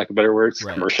 right, for lack of better words,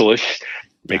 right, commercial-ish.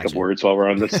 Make up words while we're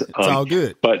on this. It's all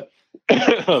good. But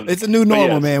it's a new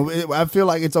normal, man. I feel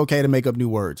like it's okay to make up new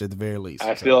words at the very least.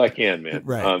 I feel I can, man.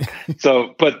 Right. That's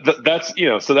so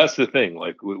that's the thing.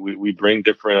 Like we bring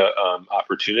different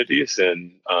opportunities,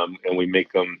 and we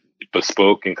make them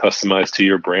bespoke and customized to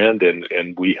your brand,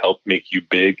 and we help make you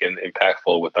big and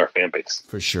impactful with our fan base.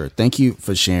 For sure. Thank you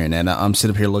for sharing that. I'm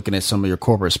sitting up here looking at some of your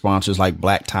corporate sponsors like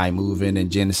Black Tie Moving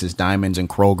and Genesis Diamonds and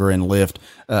Kroger and Lyft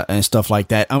and stuff like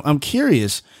that. I'm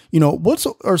curious, what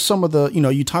are some of the,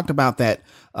 you talked about that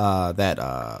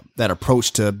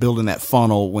approach to building that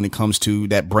funnel when it comes to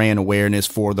that brand awareness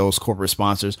for those corporate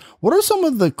sponsors. What are some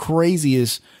of the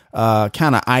craziest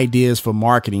kind of ideas for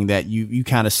marketing that you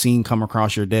kind of seen come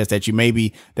across your desk that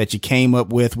you came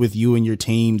up with you and your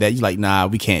team that you're like, nah,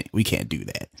 we can't do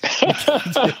that. We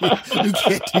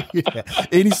can't do that.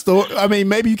 Any story? I mean,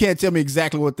 maybe you can't tell me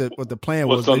exactly what the plan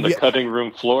was. What's on the cutting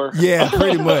room floor? Yeah,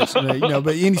 pretty much.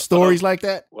 But any stories like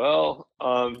that? Well,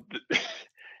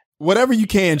 whatever you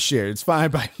can share, it's fine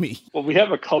by me. Well, we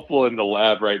have a couple in the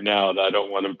lab right now that I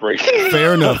don't want to break.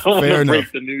 Fair enough.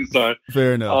 Break the news on.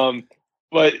 Fair enough.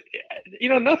 But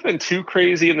nothing too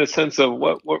crazy in the sense of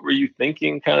what were you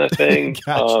thinking kind of thing.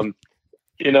 Gotcha.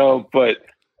 But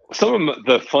some of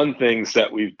the fun things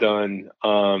that we've done,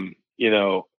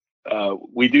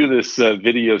 we do this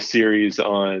video series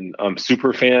on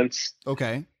super fans.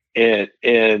 Okay. And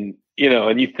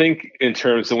you think in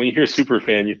terms of when you hear super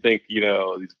fan, you think,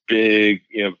 these big,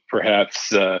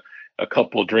 perhaps a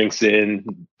couple drinks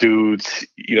in dudes,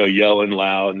 yelling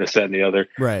loud and this, that, and the other.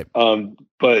 Right.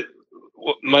 But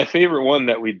my favorite one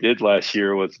that we did last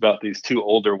year was about these two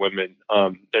older women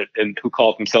and who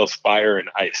called themselves Fire and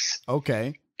Ice.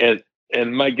 Okay.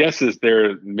 And my guess is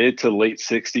they're mid to late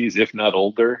 60s, if not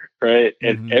older, right?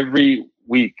 Mm-hmm. And every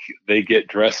week they get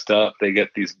dressed up. They get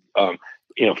these,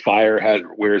 Fire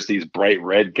wears these bright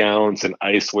red gowns, and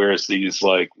Ice wears these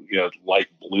light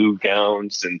blue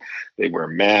gowns, and they wear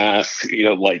masks,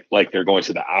 like they're going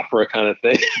to the opera kind of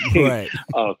thing. Right.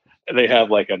 They have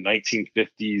like a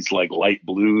 1950s light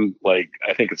blue,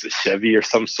 I think it's a Chevy or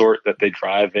some sort that they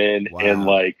drive in. Wow.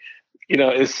 And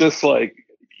it's just like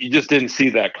you just didn't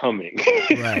see that coming.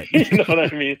 Right. You know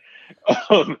what I mean?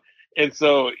 And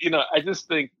so I just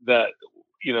think that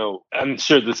I'm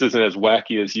sure this isn't as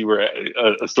wacky as you were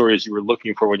a story as you were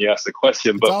looking for when you asked the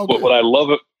question. But what I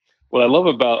love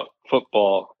about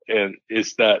football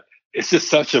is that it's just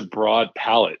such a broad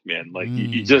palette, man.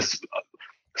 You just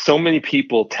so many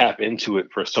people tap into it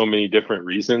for so many different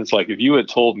reasons. Like if you had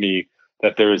told me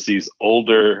that there was these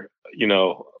older,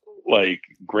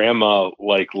 grandma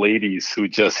ladies who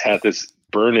just had this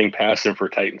burning passion for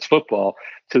Titans football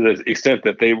to the extent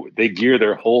that they gear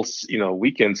their whole,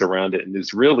 weekends around it in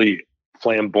this really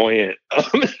flamboyant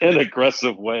and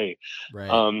aggressive way. Right.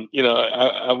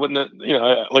 I wouldn't,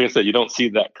 like I said, you don't see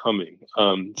that coming.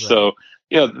 So,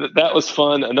 that was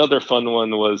fun. Another fun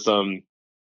one was,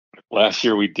 last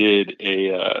year we did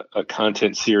a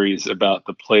content series about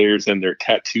the players and their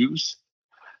tattoos.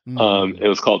 It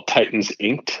was called Titans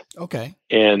Inked. Okay.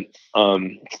 And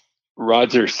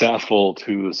Roger Saffold,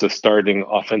 who's a starting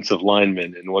offensive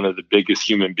lineman and one of the biggest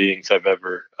human beings I've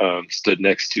ever stood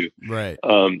next to. Right.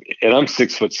 And I'm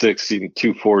 6'6",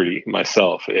 240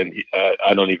 myself, and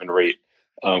I don't even rate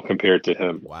compared to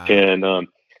him. Wow. And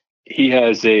he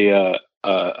has a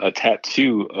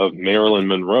tattoo of Marilyn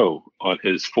Monroe on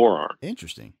his forearm.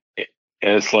 Interesting.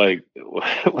 And it's like,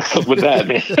 what's up with that,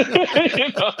 man? You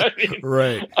know what I mean?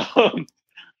 Right.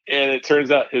 And it turns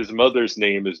out his mother's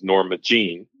name is Norma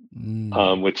Jean,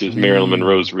 which is Marilyn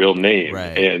Monroe's real name.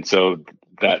 Right. And so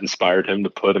that inspired him to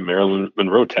put a Marilyn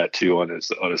Monroe tattoo on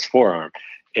his forearm.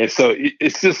 And so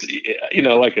it's just,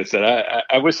 like I said,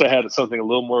 I wish I had something a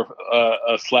little more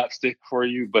slapstick for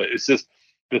you, but it's just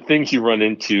the things you run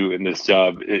into in this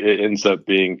job. It ends up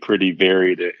being pretty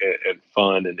varied and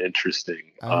fun and interesting.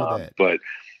 But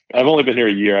I've only been here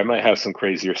a year. I might have some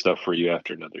crazier stuff for you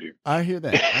after another year. I hear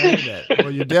that.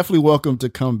 Well, you're definitely welcome to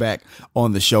come back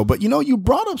on the show. But you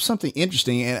brought up something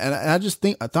interesting, and I just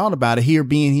thought about it here,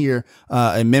 being here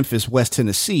in Memphis, West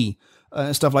Tennessee.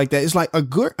 And stuff like that. It's like a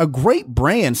great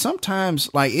brand. Sometimes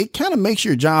it kind of makes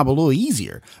your job a little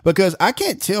easier, because I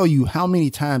can't tell you how many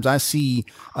times I see,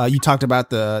 you talked about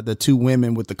the two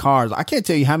women with the cars. I can't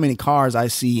tell you how many cars I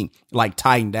see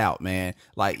tightened out, man.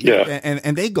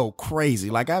 And they go crazy.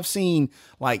 I've seen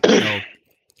Titans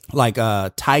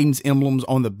emblems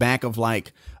on the back of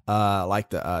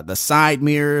the side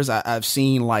mirrors. I've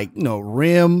seen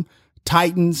rim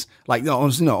Titans,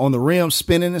 on the rim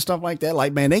spinning and stuff like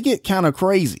that. Man, they get kind of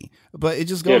crazy, but it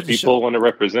just goes to show. People want to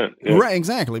represent. Yeah. Right,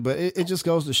 exactly. But it just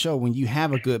goes to show, when you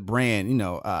have a good brand,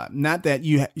 not that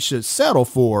you should settle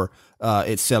for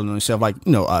it selling itself,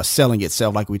 selling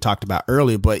itself like we talked about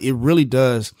earlier, but it really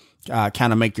does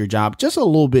kind of make your job just a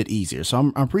little bit easier.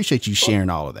 So I appreciate you sharing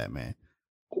all of that, man.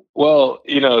 Well,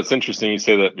 it's interesting you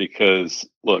say that, because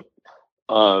look,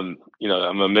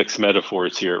 I'm a mixed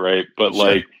metaphors here, right? But Sure.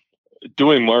 like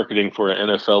doing marketing for an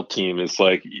NFL team is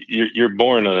like you're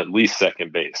born on at least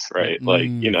second base, right? Fair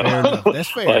enough.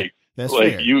 That's fair. like That's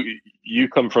like fair. you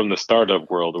come from the startup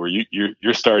world where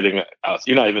you're starting out,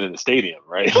 you're not even in the stadium,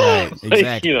 right? Right. Like,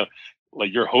 Exactly.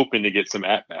 like you're hoping to get some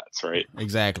at bats, right?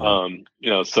 Exactly. So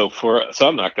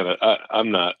I'm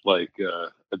not like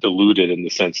deluded in the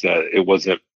sense that it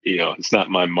wasn't, it's not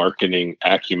my marketing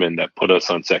acumen that put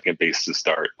us on second base to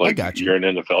start. Like, got you. you're an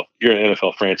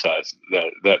NFL franchise,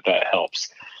 that helps.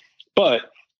 But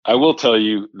I will tell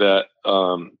you that,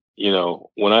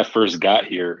 when I first got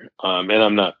here, and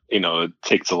I'm not, it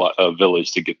takes a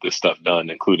village to get this stuff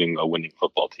done, including a winning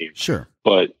football team. Sure.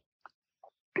 But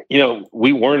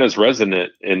we weren't as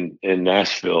resonant in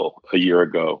Nashville a year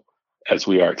ago as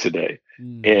we are today.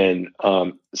 And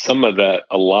a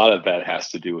lot of that has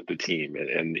to do with the team,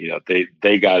 and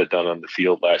they got it done on the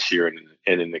field last year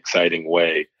in an exciting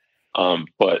way.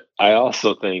 But I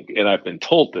also think, and I've been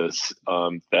told this,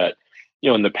 that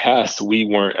in the past we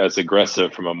weren't as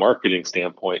aggressive from a marketing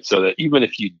standpoint, so that even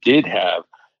if you did have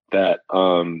that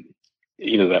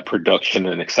that production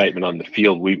and excitement on the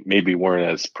field, we maybe weren't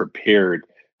as prepared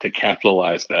to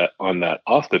capitalize on that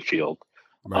off the field.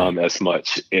 Right. As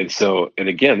much. And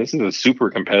again, this is a super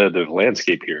competitive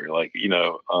landscape here. Like,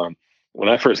 when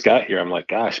I first got here, I'm like,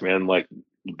 gosh, man, like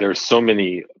there's so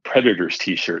many Predators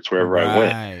t-shirts wherever I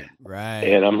went. Right.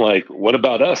 And I'm like, what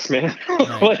about us, man?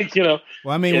 Right. Like, well,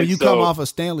 I mean, when you come off a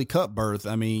Stanley Cup berth,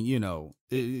 I mean,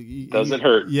 it doesn't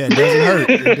hurt. Yeah, it doesn't hurt.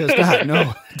 It does not.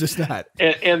 No, it does not.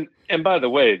 And by the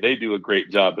way, they do a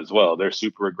great job as well. They're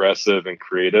super aggressive and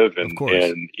creative, and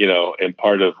and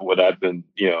part of what I've been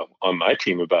on my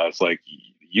team about is like,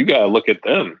 you got to look at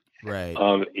them. Right.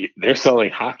 They're selling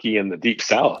hockey in the deep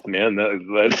South, man.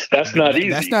 That's not easy.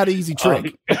 That's not an easy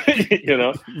trick.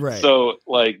 Right. So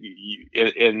like,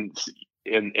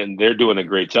 and they're doing a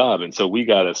great job, and so we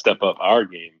got to step up our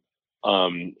game.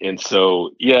 And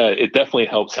so, yeah, it definitely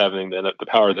helps having the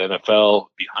power of the NFL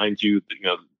behind you.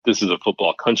 This is a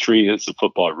football country. It's a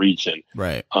football region.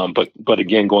 Right. But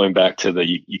again, going back to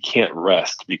you can't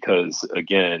rest, because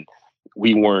again,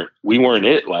 we weren't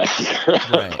it last year.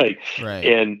 Right. Right.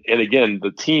 And again,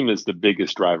 the team is the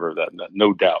biggest driver of that,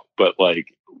 no doubt. But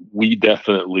like, we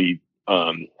definitely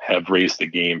have raised the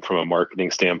game from a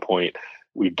marketing standpoint.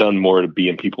 We've done more to be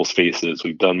in people's faces.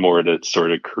 We've done more to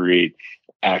sort of create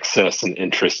access and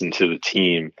interest into the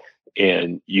team.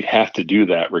 And you have to do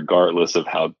that regardless of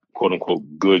how quote unquote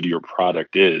good your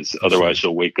product is. Otherwise,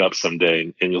 you'll wake up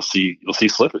someday and you'll see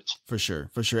slippage. For sure.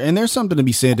 And there's something to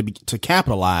be said to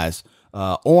capitalize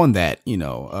on that,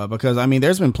 because I mean,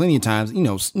 there's been plenty of times,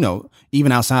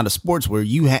 even outside of sports, where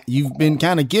you've been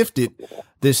kind of gifted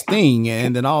this thing,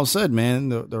 and then all of a sudden, man,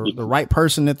 the right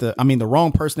person the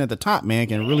wrong person at the top, man,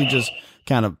 can really just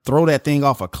kind of throw that thing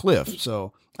off a cliff.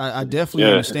 So I definitely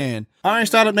understand. All right,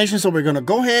 Startup Nation, so we're going to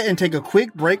go ahead and take a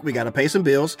quick break. We got to pay some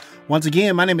bills. Once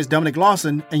again, my name is Dominic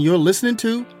Lawson, and you're listening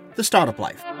to The Startup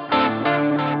Life.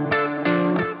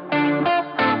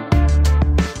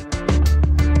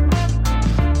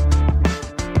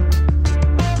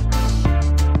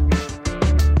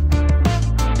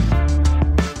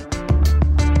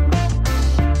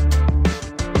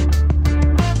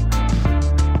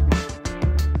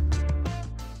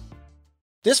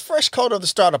 This fresh coat of the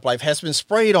Startup Life has been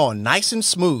sprayed on nice and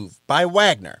smooth by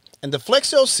Wagner and the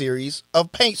Flexo series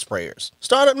of paint sprayers.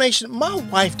 Startup Nation, my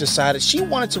wife decided she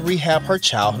wanted to rehab her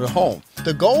childhood home.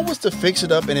 The goal was to fix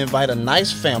it up and invite a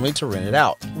nice family to rent it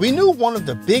out. We knew one of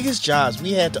the biggest jobs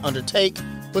we had to undertake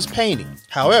was painting.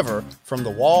 However, from the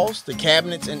walls, the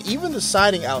cabinets, and even the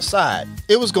siding outside,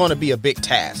 it was going to be a big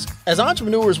task. As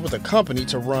entrepreneurs with a company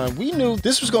to run, we knew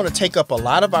this was going to take up a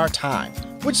lot of our time,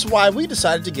 which is why we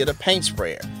decided to get a paint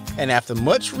sprayer. And after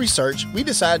much research, we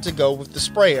decided to go with the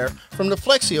sprayer from the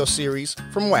Flexio series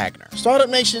from Wagner. Startup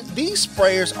Nation, these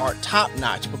sprayers are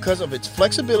top-notch because of its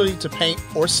flexibility to paint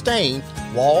or stain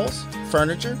walls,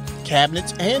 furniture,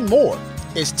 cabinets, and more.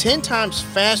 It's 10 times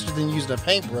faster than using a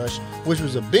paintbrush, which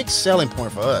was a big selling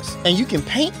point for us. And you can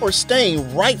paint or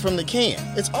stain right from the can.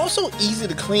 It's also easy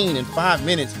to clean in 5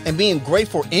 minutes, and being great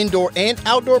for indoor and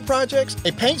outdoor projects,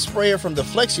 a paint sprayer from the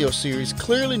Flexio series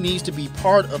clearly needs to be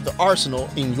part of the arsenal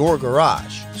in your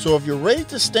garage. So if you're ready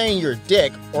to stain your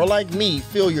deck, or like me,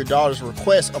 fill your daughter's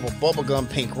request of a bubblegum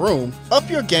pink room, up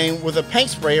your game with a paint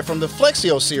sprayer from the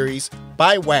Flexio series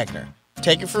by Wagner.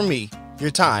 Take it from me,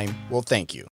 your time will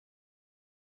thank you.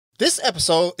 This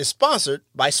episode is sponsored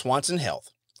by Swanson Health.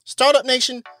 Startup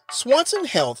Nation, Swanson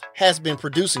Health has been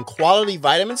producing quality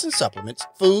vitamins and supplements,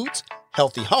 foods,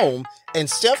 healthy home, and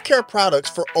self-care products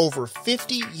for over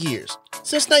 50 years.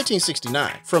 since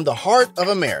 1969. From the heart of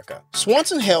America,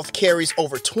 Swanson Health carries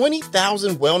over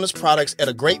 20,000 wellness products at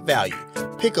a great value.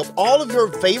 Pick up all of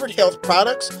your favorite health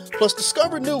products, plus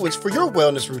discover new ones for your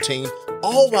wellness routine,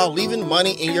 all while leaving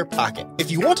money in your pocket. If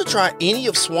you want to try any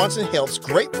of Swanson Health's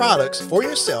great products for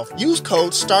yourself, use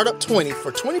code STARTUP20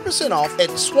 for 20% off at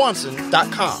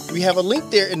swanson.com. We have a link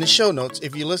there in the show notes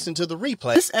if you listen to the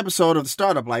replay. This episode of The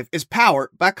Startup Life is powered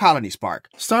by Colony Spark.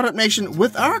 Startup Nation,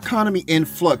 with our economy in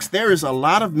flux, there is a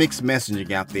lot of mixed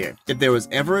messaging out there. If there was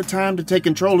ever a time to take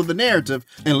control of the narrative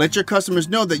and let your customers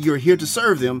know that you're here to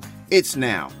serve them, it's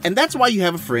now. And that's why you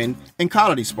have a friend in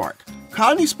Colony Spark.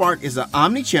 Colony Spark is an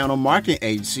omni-channel marketing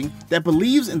agency that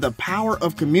believes in the power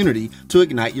of community to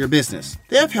ignite your business.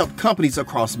 They have helped companies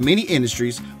across many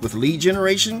industries with lead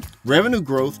generation, revenue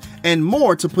growth, and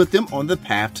more to put them on the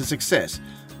path to success.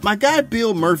 My guy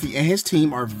Bill Murphy and his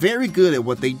team are very good at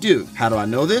what they do. How do I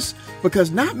know this?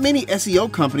 Because not many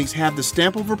SEO companies have the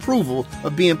stamp of approval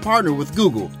of being partnered with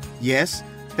Google. Yes,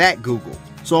 that Google.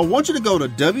 So I want you to go to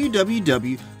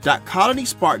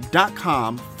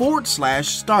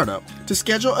www.colonyspark.com/startup to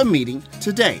schedule a meeting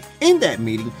today. In that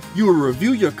meeting, you will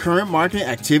review your current marketing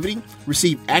activity,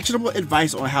 receive actionable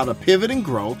advice on how to pivot and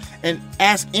grow, and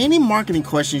ask any marketing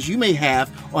questions you may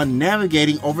have on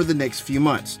navigating over the next few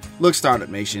months. Look, Startup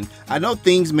Nation, I know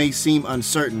things may seem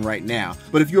uncertain right now,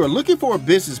 but if you are looking for a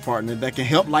business partner that can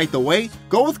help light the way,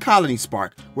 go with Colony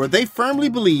Spark, where they firmly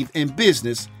believe in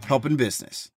business helping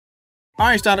business. All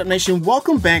right, Startup Nation,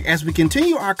 welcome back as we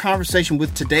continue our conversation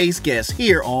with today's guest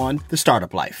here on The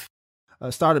Startup Life.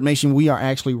 Startup Nation, we are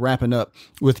actually wrapping up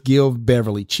with Gil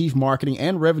Beverly, Chief Marketing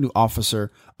and Revenue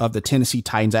Officer of the Tennessee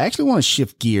Titans. I actually want to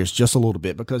shift gears just a little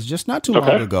bit because just not too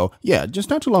long ago,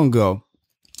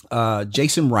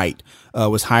 Jason Wright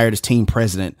was hired as team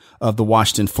president of the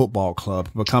Washington Football Club,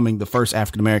 becoming the first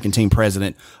African-American team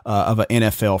president of an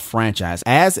NFL franchise.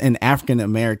 As an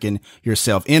African-American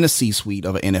yourself in a C-suite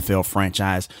of an NFL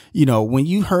franchise, you know, when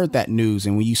you heard that news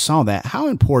and when you saw that, how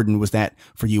important was that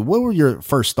for you? What were your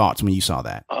first thoughts when you saw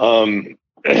that?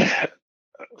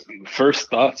 First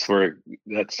thoughts were,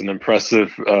 that's an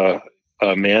impressive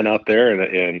man out there,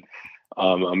 and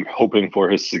I'm hoping for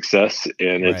his success,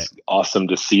 and it's awesome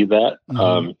to see that.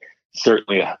 Mm-hmm.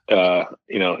 Certainly,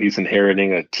 he's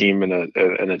inheriting a team in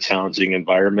a challenging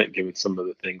environment, given some of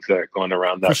the things that are going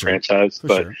around that franchise.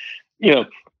 But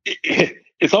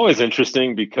it's always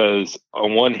interesting because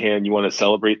on one hand, you want to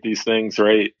celebrate these things,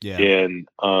 right? Yeah. And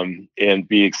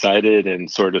be excited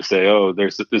and sort of say, oh,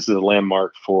 this is a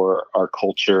landmark for our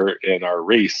culture and our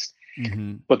race.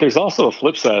 Mm-hmm. But there's also a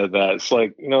flip side of that. It's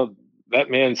like, that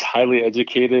man's highly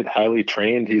educated, highly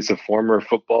trained. He's a former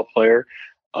football player.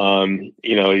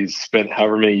 He's spent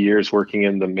however many years working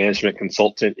in the management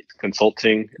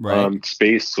consulting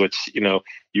space, which,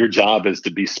 your job is to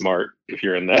be smart if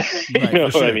you're in that.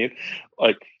 What I mean?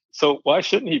 Like, so why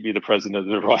shouldn't he be the president of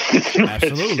the Washington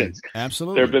Redskins?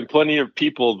 Absolutely. There have been plenty of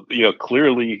people,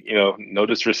 clearly, no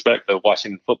disrespect the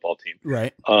Washington football team.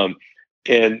 Right.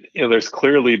 And there's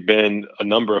clearly been a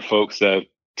number of folks that have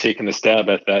taken a stab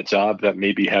at that job that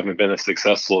maybe haven't been as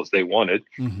successful as they wanted.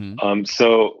 Mm-hmm.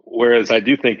 So whereas I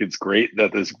do think it's great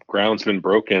that this ground's been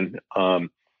broken,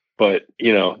 but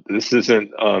this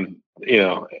isn't, and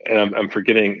I'm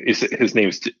forgetting, his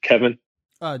name's Kevin.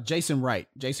 Jason Wright.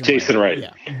 Jason Wright.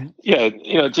 Yeah. Mm-hmm.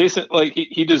 Yeah. Jason, like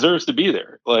he deserves to be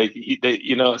there. Like,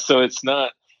 so it's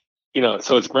not,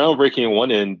 so it's groundbreaking in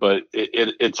one end, but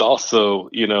it's also,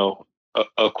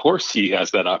 of course he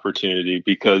has that opportunity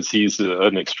because he's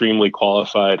an extremely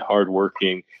qualified,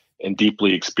 hardworking, and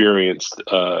deeply experienced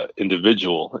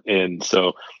individual. And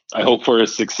so I hope for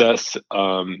his success.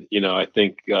 I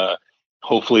think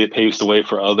hopefully it paves the way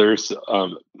for others,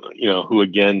 who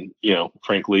again,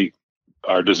 frankly,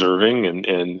 are deserving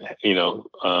and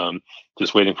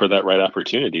just waiting for that right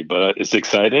opportunity. But it's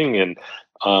exciting. And,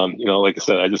 like I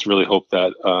said, I just really hope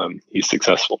that he's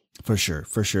successful. For sure.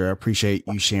 I appreciate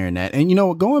you sharing that. And,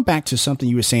 going back to something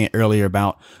you were saying earlier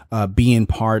about being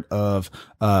part of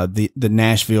the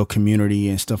Nashville community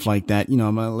and stuff like that,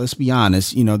 let's be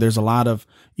honest, there's a lot of,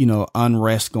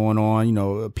 unrest going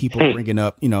on, people bringing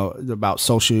up, about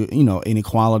social,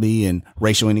 inequality and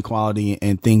racial inequality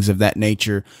and things of that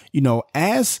nature,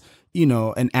 as,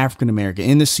 an African-American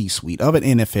in the C-suite of an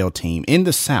NFL team in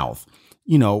the South.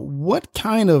 What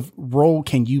kind of role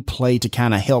can you play to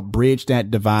kind of help bridge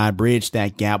that divide, bridge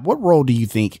that gap? What role do you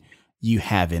think you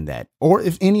have in that, or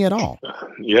if any at all?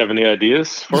 You have any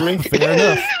ideas for me? Fair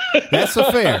enough. That's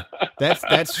fair.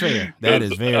 That's fair. That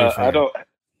is very fair.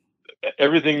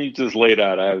 Everything you just laid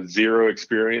out, I have zero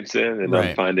experience in, and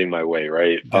I'm finding my way.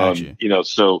 Right. Gotcha.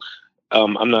 So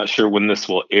I'm not sure when this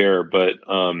will air, but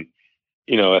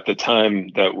at the time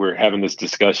that we're having this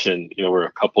discussion, we're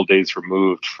a couple days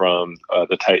removed from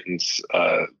the Titans,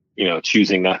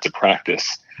 choosing not to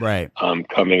practice, right?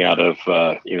 Coming out of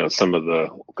some of the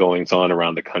goings on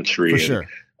around the country, For sure.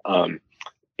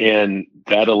 And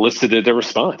that elicited a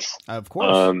response, of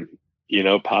course,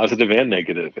 positive and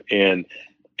negative, and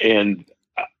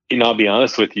I'll be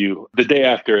honest with you, the day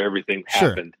after everything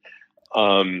happened,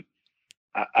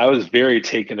 I was very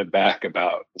taken aback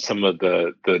about some of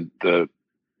the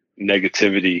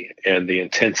negativity and the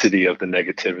intensity of the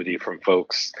negativity from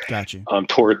folks. Got you.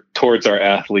 Towards our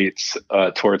athletes,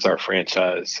 towards our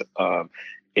franchise.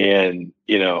 And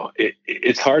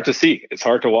it's hard to see. It's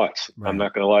hard to watch. Right. I'm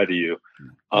not going to lie to you.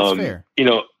 That's fair.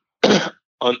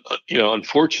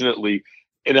 Unfortunately,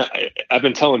 and I've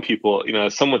been telling people,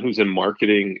 as someone who's in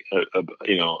marketing, a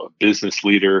business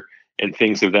leader and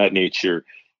things of that nature,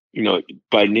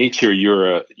 by nature,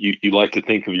 you like to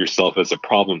think of yourself as a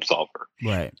problem solver.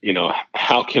 Right.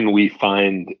 How can we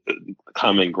find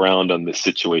common ground on this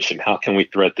situation? How can we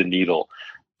thread the needle?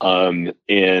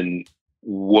 And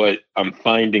what I'm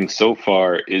finding so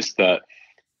far is that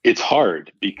it's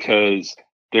hard because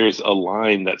there's a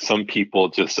line that some people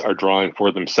just are drawing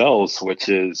for themselves, which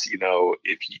is,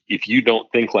 if you don't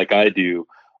think like I do,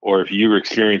 or if your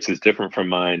experience is different from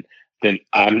mine, then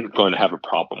I'm going to have a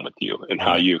problem with you and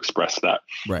how you express that.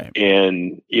 Right.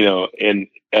 And, and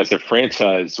as a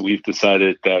franchise, we've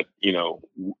decided that,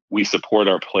 we support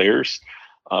our players.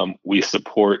 We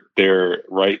support their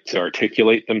right to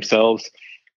articulate themselves.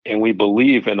 And we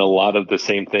believe in a lot of the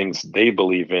same things they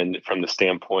believe in from the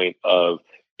standpoint of,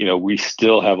 we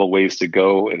still have a ways to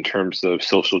go in terms of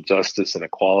social justice and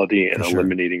equality and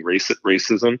eliminating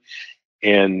racism.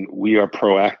 And we are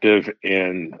proactive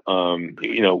and,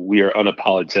 we are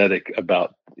unapologetic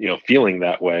about, feeling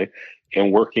that way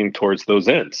and working towards those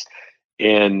ends.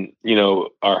 And,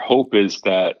 our hope is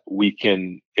that we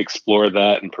can explore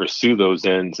that and pursue those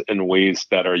ends in ways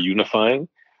that are unifying,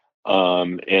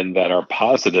 and that are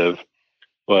positive.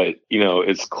 But,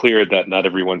 it's clear that not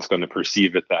everyone's going to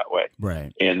perceive it that way.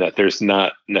 Right. And that there's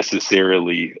not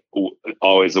necessarily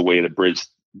always a way to bridge,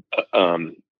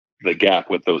 the gap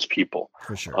with those people.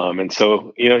 For sure. And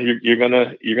so, you're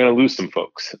gonna lose some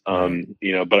folks.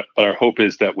 But our hope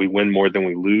is that we win more than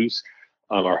we lose.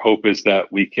 Our hope is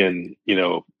that we can,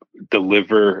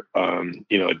 deliver,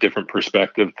 a different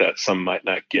perspective that some might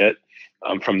not get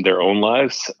from their own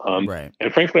lives. Right.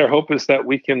 And frankly, our hope is that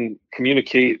we can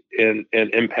communicate and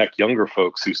impact younger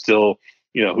folks who still,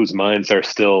 whose minds are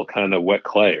still kind of wet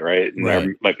clay, right?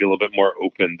 And might be a little bit more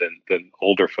open than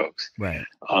older folks. Right.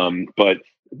 But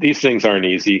these things aren't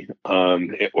easy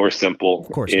or simple.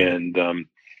 Of course. And,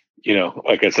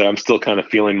 like I said, I'm still kind of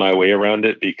feeling my way around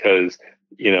it because,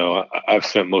 I've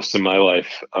spent most of my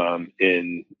life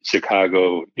in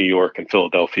Chicago, New York, and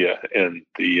Philadelphia, and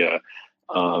the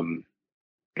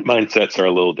mindsets are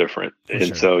a little different.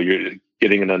 So you're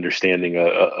getting an understanding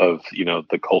of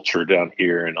the culture down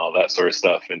here and all that sort of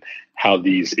stuff and how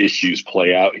these issues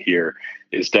play out here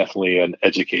is definitely an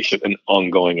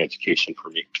ongoing education for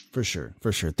me. For sure.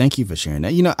 Thank you for sharing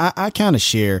that. I kind of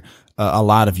share a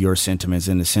lot of your sentiments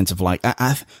in the sense of like,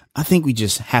 I think we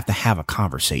just have to have a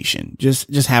conversation,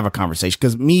 just have a conversation.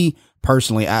 Cause me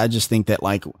personally, I just think that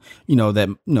like,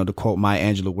 to quote Maya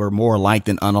Angelou, we're more alike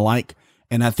than unalike.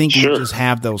 And I think we just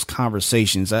have those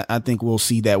conversations. I think we'll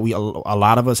see that a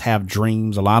lot of us have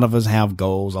dreams. A lot of us have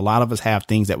goals. A lot of us have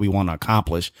things that we want to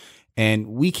accomplish, and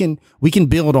we can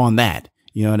build on that.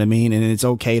 You know what I mean? And it's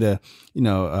okay to,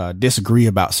 disagree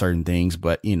about certain things,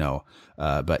 but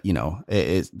I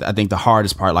think the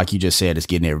hardest part, like you just said, is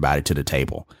getting everybody to the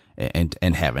table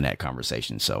and having that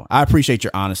conversation. So I appreciate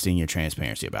your honesty and your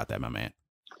transparency about that, my man.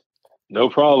 No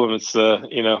problem. It's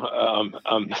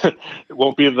it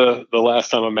won't be the last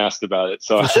time I'm asked about it.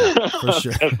 So for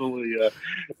sure. I'm definitely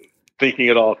thinking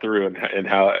it all through and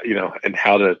how and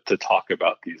how to talk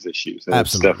about these issues. And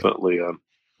absolutely. It's definitely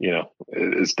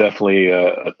it's definitely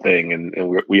a thing,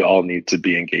 and we all need to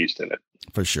be engaged in it.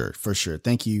 For sure.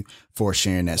 Thank you for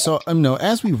sharing that. So,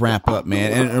 as we wrap up,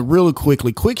 man, and really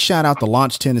quick shout out to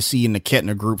Launch Tennessee and the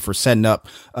Kettner Group for setting up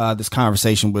this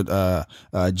conversation with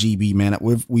GB, man.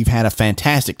 We've had a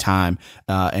fantastic time,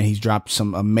 and he's dropped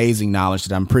some amazing knowledge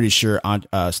that I'm pretty sure on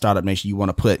Startup Nation you want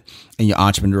to put in your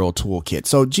entrepreneurial toolkit.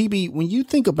 So, GB, when you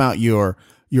think about your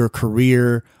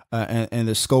career and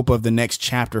the scope of the next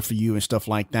chapter for you and stuff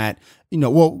like that,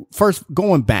 first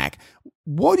going back,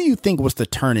 what do you think was the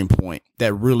turning point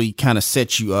that really kind of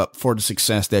set you up for the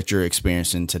success that you're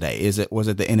experiencing today? Was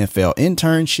it the NFL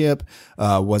internship?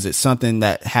 Was it something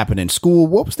that happened in school?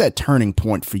 What was that turning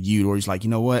point for you where he's like, you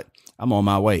know what, I'm on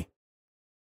my way?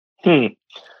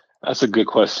 That's a good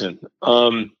question.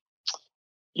 I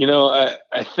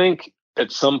think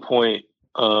at some point,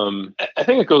 I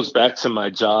think it goes back to my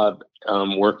job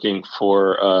working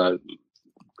for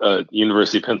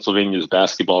University of Pennsylvania's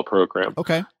basketball program.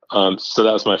 Okay. So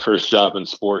that was my first job in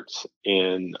sports,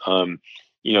 and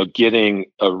getting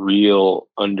a real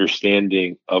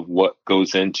understanding of what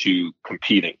goes into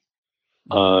competing.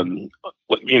 Because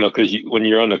when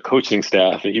you're on the coaching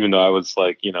staff, even though I was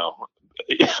like,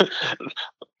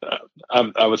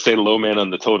 I would say low man on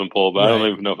the totem pole, but right. I don't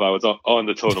even know if I was on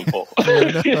the totem pole.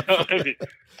 You know what I mean?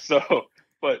 So,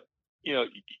 but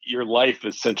your life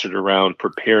is centered around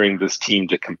preparing this team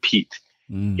to compete.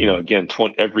 Again,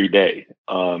 every day,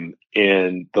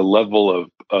 and the level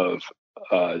of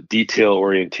detail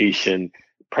orientation,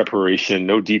 preparation.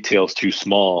 No details too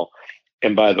small.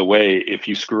 And by the way, if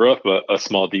you screw up a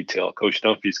small detail, Coach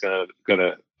Dunphy's gonna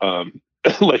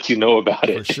let you know about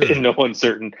it sure. in no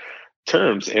uncertain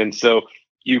terms. And so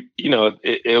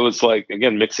it was like,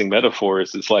 again, mixing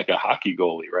metaphors. It's like a hockey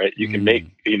goalie, right? You can make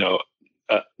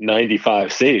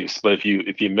 95 saves, but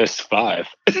if you miss 5,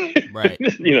 right?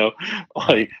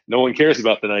 Like no one cares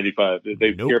about the 95.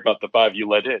 They care about the 5 you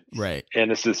let in, right?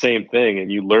 And it's the same thing.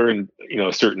 And you learn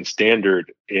a certain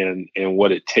standard and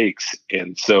what it takes.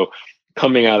 And so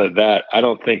coming out of that, I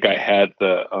don't think I had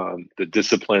the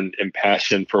discipline and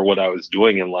passion for what I was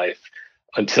doing in life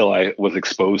until I was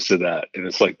exposed to that. And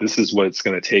it's like, this is what it's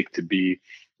going to take to be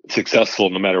successful,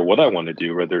 no matter what I want to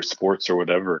do, whether it's sports or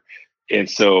whatever. And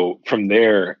so from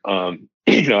there,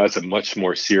 as a much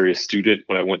more serious student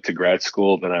when I went to grad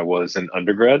school than I was in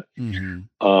undergrad, and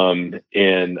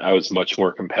I was much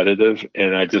more competitive.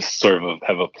 And I just sort of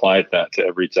have applied that to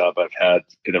every job I've had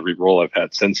and every role I've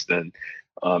had since then.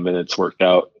 And it's worked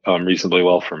out reasonably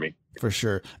well for me. For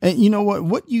sure. And you know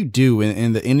what you do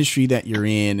in the industry that you're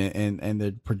in and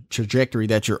the trajectory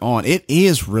that you're on, it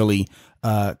is really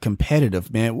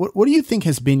competitive, man. What do you think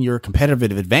has been your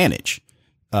competitive advantage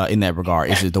in that regard?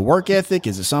 Is it the work ethic?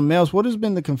 Is it something else? What has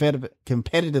been the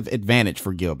competitive advantage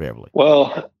for Gil Beverly?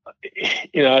 Well, I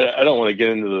don't want to get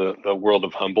into the world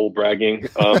of humble bragging.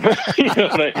 You know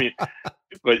what I mean?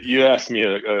 But you asked me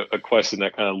a question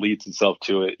that kind of leads itself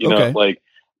to it. Like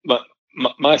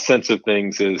my sense of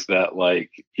things is that,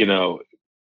 like,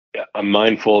 I'm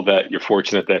mindful that you're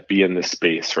fortunate that be in this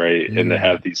space, right? And to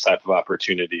have these type of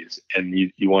opportunities, and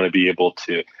you want to be able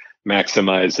to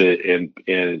maximize it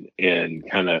and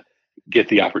kind of get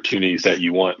the opportunities that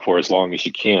you want for as long as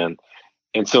you can.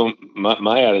 And so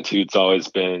my attitude's always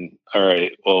been, all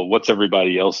right, well, what's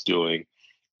everybody else doing?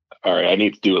 All right, I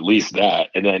need to do at least that,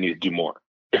 and then I need to do more.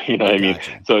 You know what I mean?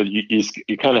 So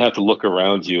you kind of have to look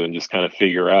around you and just kind of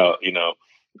figure out,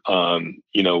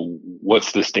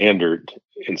 what's the standard,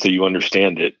 and so you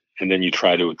understand it, and then you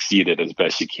try to exceed it as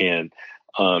best you can.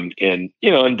 And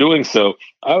in doing so,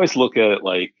 I always look at it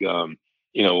like,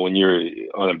 when you're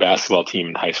on a basketball team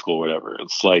in high school or whatever,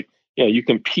 it's like, you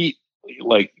compete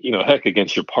like, heck,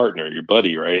 against your partner, your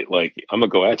buddy, right? Like, I'm gonna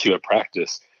go at you at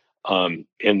practice. And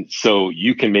so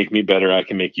you can make me better, I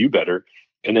can make you better.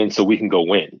 And then so we can go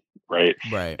win. Right.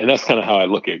 And that's kind of how I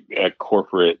look at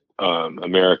corporate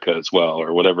America as well,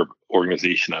 or whatever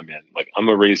organization I'm in. Like, I'm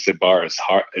gonna raise the bar as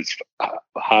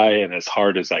high and as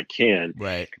hard as I can.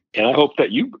 Right. And I hope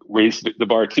that you raise the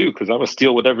bar too, because I'm gonna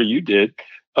steal whatever you did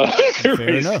to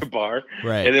raise the bar.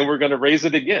 Right. And then we're gonna raise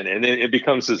it again. And then it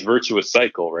becomes this virtuous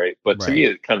cycle, right? But to me,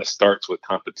 it kind of starts with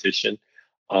competition.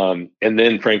 And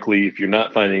then, frankly, if you're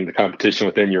not finding the competition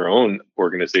within your own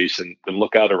organization, then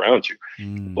look out around you.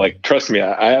 Like, trust me,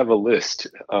 I have a list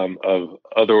of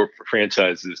other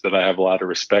franchises that I have a lot of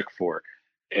respect for.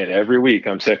 And every week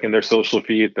I'm checking their social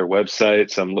feed, their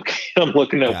websites. I'm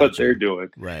looking at what they're doing.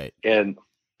 Right. And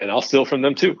I'll steal from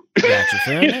them too.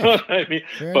 Fair you know what I mean?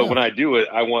 But when I do it,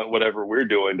 I want whatever we're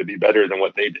doing to be better than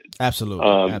what they did. Absolutely.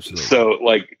 Absolutely. So,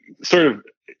 like, sort of,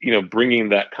 bringing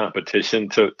that competition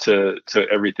to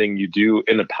everything you do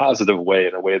in a positive way,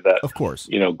 in a way that, of course,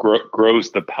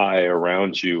 grows the pie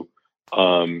around you,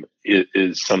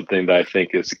 is something that I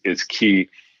think is key.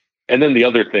 And then the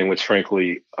other thing, which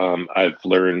frankly, I've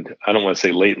learned, I don't want to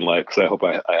say late in life, because I hope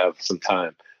I have some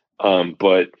time,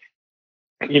 but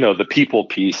the people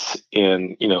piece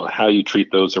and, how you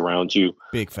treat those around you.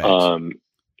 Big facts.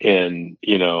 And,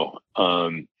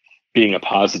 being a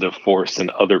positive force in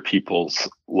other people's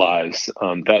lives.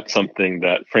 That's something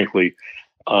that, frankly,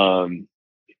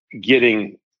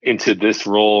 getting into this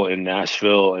role in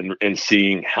Nashville and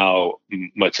seeing how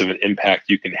much of an impact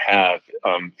you can have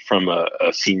from a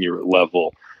senior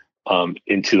level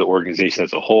into the organization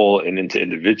as a whole and into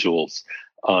individuals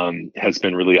has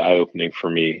been really eye-opening for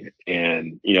me.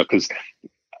 And, because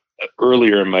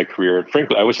earlier in my career, and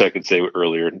frankly, I wish I could say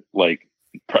earlier, like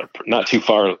not too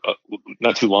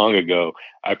long ago,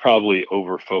 I probably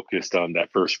over focused on that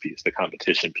first piece, the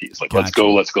competition piece. Like, Gotcha.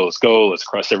 let's go, let's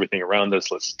crush everything around us.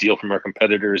 Let's steal from our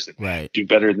competitors and Right. do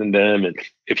better than them. And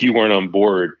if you weren't on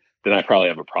board, then I probably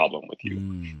have a problem with you.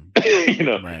 You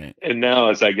know. Right. And now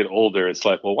as I get older, it's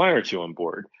like, well, why aren't you on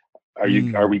board?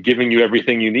 Are we giving you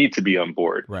everything you need to be on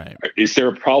board? Right. Is there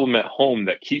a problem at home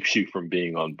that keeps you from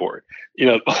being on board? You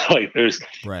know, like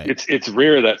Right. it's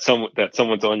rare that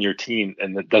someone's on your team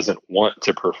and that doesn't want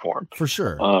to perform. For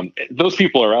sure. Those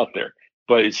people are out there,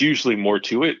 but it's usually more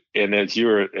to it. And as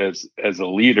a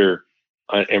leader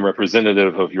and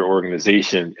representative of your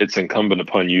organization, it's incumbent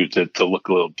upon you to look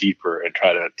a little deeper and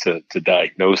try to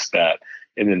diagnose that,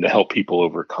 and then to help people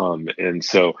overcome. And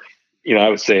so, you know, I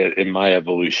would say in my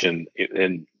evolution,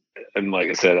 and like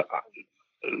I said,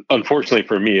 unfortunately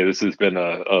for me, this has been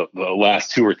the last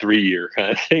 2 or 3 year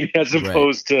kind of thing, as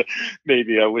opposed to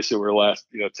maybe I wish it were last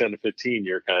 10 to 15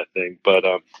 year kind of thing. But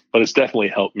it's definitely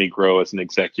helped me grow as an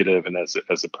executive and as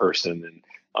a person. And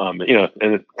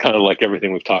and kind of like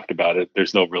everything we've talked about,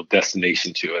 there's no real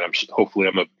destination to it. Hopefully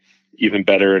I'm even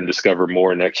better and discover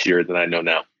more next year than I know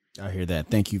now. I hear that.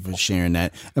 Thank you for sharing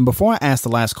that. And before I ask the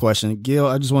last question, Gil,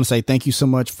 I just want to say thank you so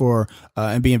much for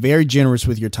and being very generous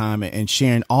with your time and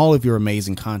sharing all of your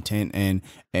amazing content and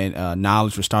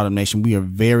knowledge for Startup Nation. We are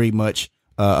very much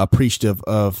appreciative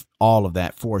of all of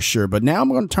that for sure. But now I'm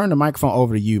going to turn the microphone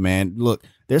over to you, man. Look,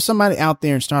 there's somebody out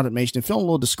there in Startup Nation feeling a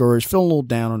little discouraged, feeling a little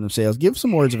down on themselves. Give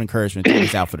some words of encouragement to take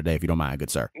us out for today, if you don't mind, good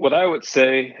sir. What I would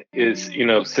say is,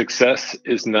 success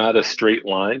is not a straight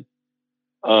line.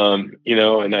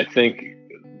 And I think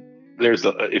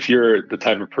if you're the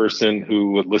type of person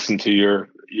who would listen to your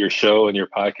show and your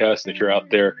podcast, and if you're out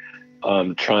there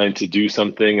trying to do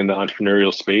something in the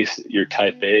entrepreneurial space, you're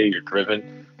type A, you're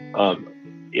driven,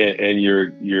 and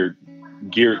you're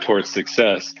geared towards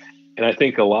success. And I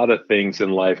think a lot of things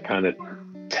in life kind of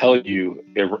tell you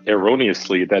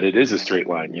erroneously that it is a straight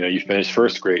line. You finish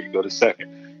first grade, you go to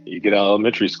second. You get out of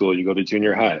elementary school, you go to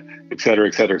junior high, et cetera,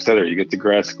 et cetera, et cetera. You get to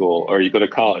grad school, or you go to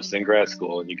college, then grad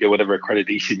school, and you get whatever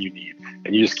accreditation you need,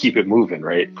 and you just keep it moving,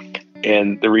 right?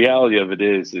 And the reality of it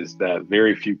is that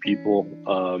very few people,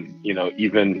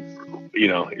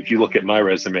 if you look at my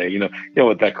resume, you know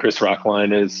what that Chris Rock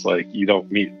line is, like, you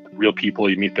don't meet real people,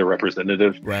 you meet their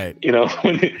representative, right?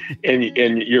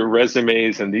 And your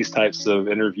resumes and these types of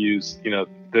interviews,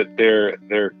 that they're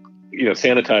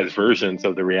sanitized versions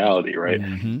of the reality, right?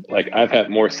 Mm-hmm. Like, I've had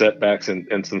more setbacks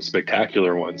and some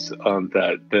spectacular ones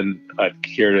than I'd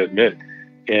care to admit.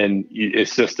 And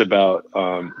it's just about,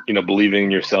 believing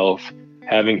in yourself,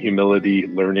 having humility,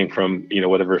 learning from,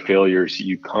 whatever failures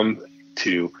you come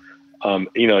to.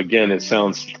 Again, it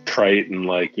sounds trite and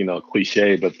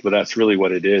cliche, but that's really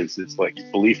what it is. It's like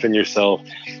belief in yourself.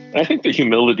 And I think the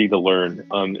humility to learn.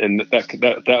 And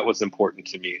that was important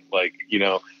to me.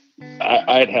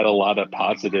 I had a lot of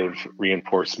positive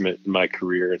reinforcement in my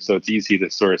career. So it's easy to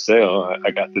sort of say, oh,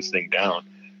 I got this thing down.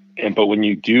 But when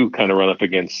you do kind of run up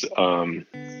against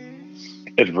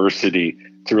adversity,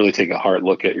 to really take a hard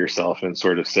look at yourself and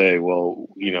sort of say, well,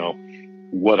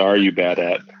 what are you bad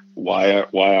at? Why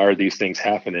are these things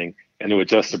happening? And to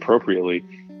adjust appropriately.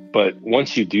 But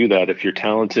once you do that, if you're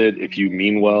talented, if you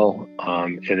mean well,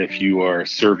 and if you are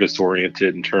service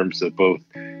oriented in terms of both,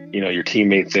 your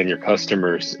teammates and your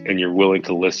customers, and you're willing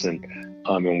to listen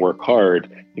and work hard,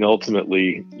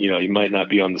 ultimately, you might not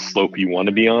be on the slope you want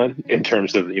to be on in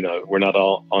terms of, we're not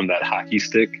all on that hockey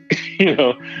stick,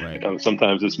 Right.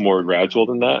 Sometimes it's more gradual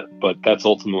than that, but that's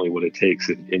ultimately what it takes.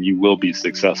 And you will be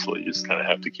successful. You just kind of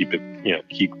have to keep it,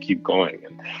 keep going.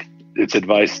 And it's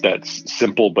advice that's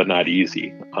simple, but not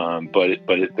easy.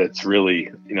 That's really,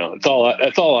 that's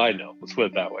all I know. Let's put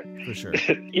it that way. For sure.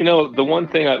 The one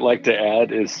thing I'd like to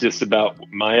add is just about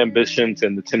my ambitions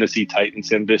and the Tennessee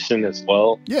Titans ambition as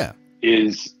well. Yeah.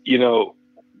 Is,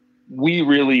 we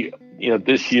really,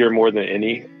 this year more than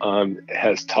any,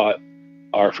 has taught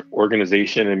our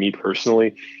organization and me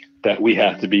personally that we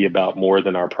have to be about more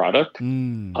than our product.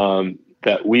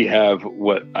 That we have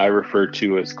what I refer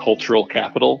to as cultural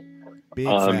capital.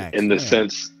 In the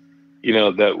sense,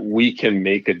 that we can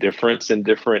make a difference in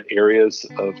different areas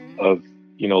of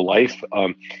life.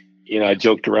 I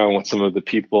joked around with some of the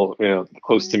people,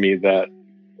 close to me that,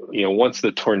 once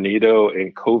the tornado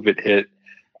and COVID hit,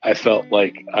 I felt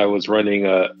like I was running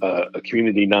a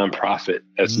community nonprofit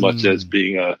as much as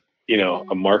being a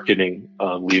marketing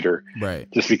leader. Right.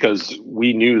 Just because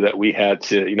we knew that we had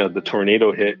to, the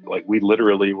tornado hit, like, we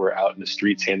literally were out in the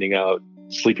streets handing out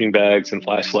sleeping bags and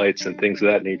flashlights and things of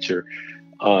that nature.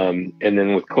 And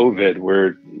then with COVID,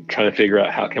 we're trying to figure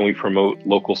out how can we promote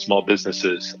local small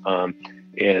businesses,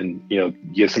 and,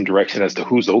 give some direction as to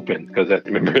who's open. Because I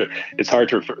remember it's hard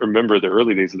to remember the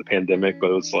early days of the pandemic, but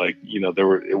it was like,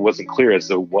 it wasn't clear as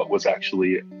to what was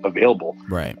actually available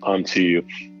right. To you.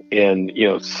 And,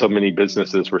 so many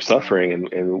businesses were suffering,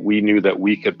 and we knew that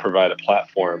we could provide a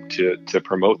platform to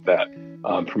promote that,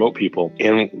 promote people.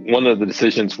 And one of the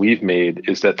decisions we've made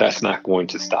is that that's not going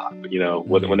to stop.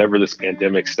 Whenever this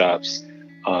pandemic stops,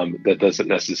 that doesn't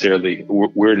necessarily,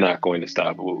 we're not going to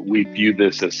stop. We view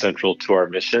this as central to our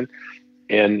mission.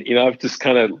 And, I've just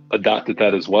kind of adopted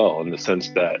that as well, in the sense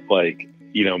that,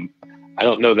 I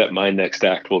don't know that my next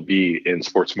act will be in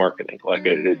sports marketing.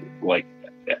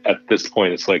 At this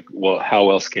point, it's like, well,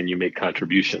 how else can you make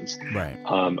contributions? Right.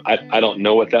 I don't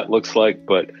know what that looks like,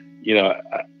 but,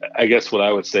 I guess what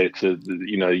I would say to,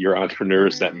 your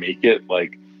entrepreneurs that make it,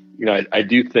 I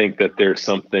do think that there's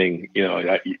something,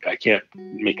 I can't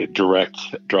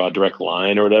draw a direct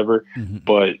line or whatever,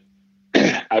 but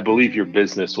I believe your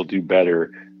business will do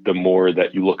better the more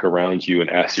that you look around you and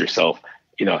ask yourself,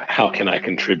 how can I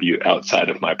contribute outside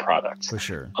of my products? For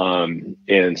sure.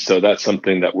 And so that's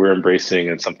something that we're embracing,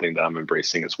 and something that I'm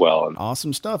embracing as well. And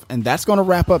awesome stuff. And that's going to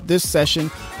wrap up this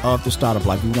session of The Startup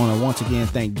Life. We want to once again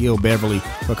thank Gil Beverly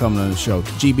for coming on the show.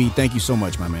 GB, thank you so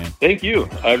much, my man. Thank you.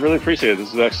 I really appreciate it.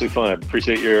 This was actually fun. I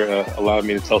appreciate your allowing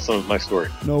me to tell some of my story.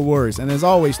 No worries. And as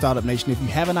always, Startup Nation, if you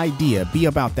have an idea, be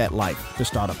about that life, The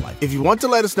Startup Life. If you want to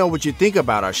let us know what you think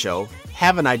about our show,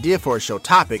 have an idea for a show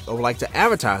topic, or would like to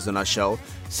advertise on our show,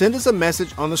 send us a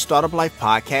message on the Startup Life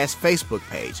Podcast Facebook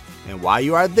page. And while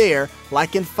you are there,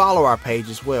 like and follow our page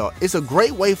as well. It's a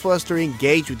great way for us to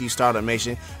engage with you, Startup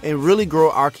Nation, and really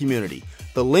grow our community.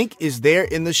 The link is there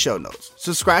in the show notes.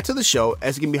 Subscribe to the show,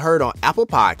 as it can be heard on Apple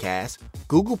Podcasts,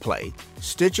 Google Play,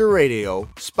 Stitcher Radio,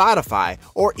 Spotify,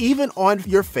 or even on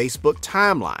your Facebook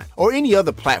timeline or any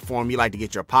other platform you like to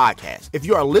get your podcast. If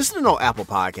you are listening on Apple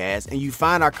Podcasts and you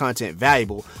find our content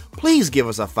valuable, please give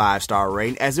us a 5-star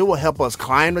rating, as it will help us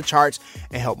climb the charts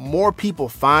and help more people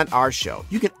find our show.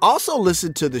 You can also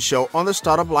listen to the show on the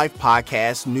Startup Life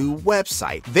Podcast new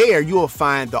website. There you will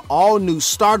find the all-new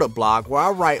startup blog, where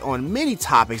I write on many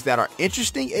topics that are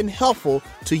interesting and helpful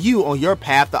to you on your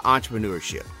path to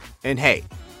entrepreneurship. And hey,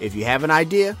 if you have an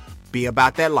idea, be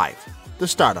about that life, the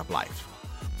startup life.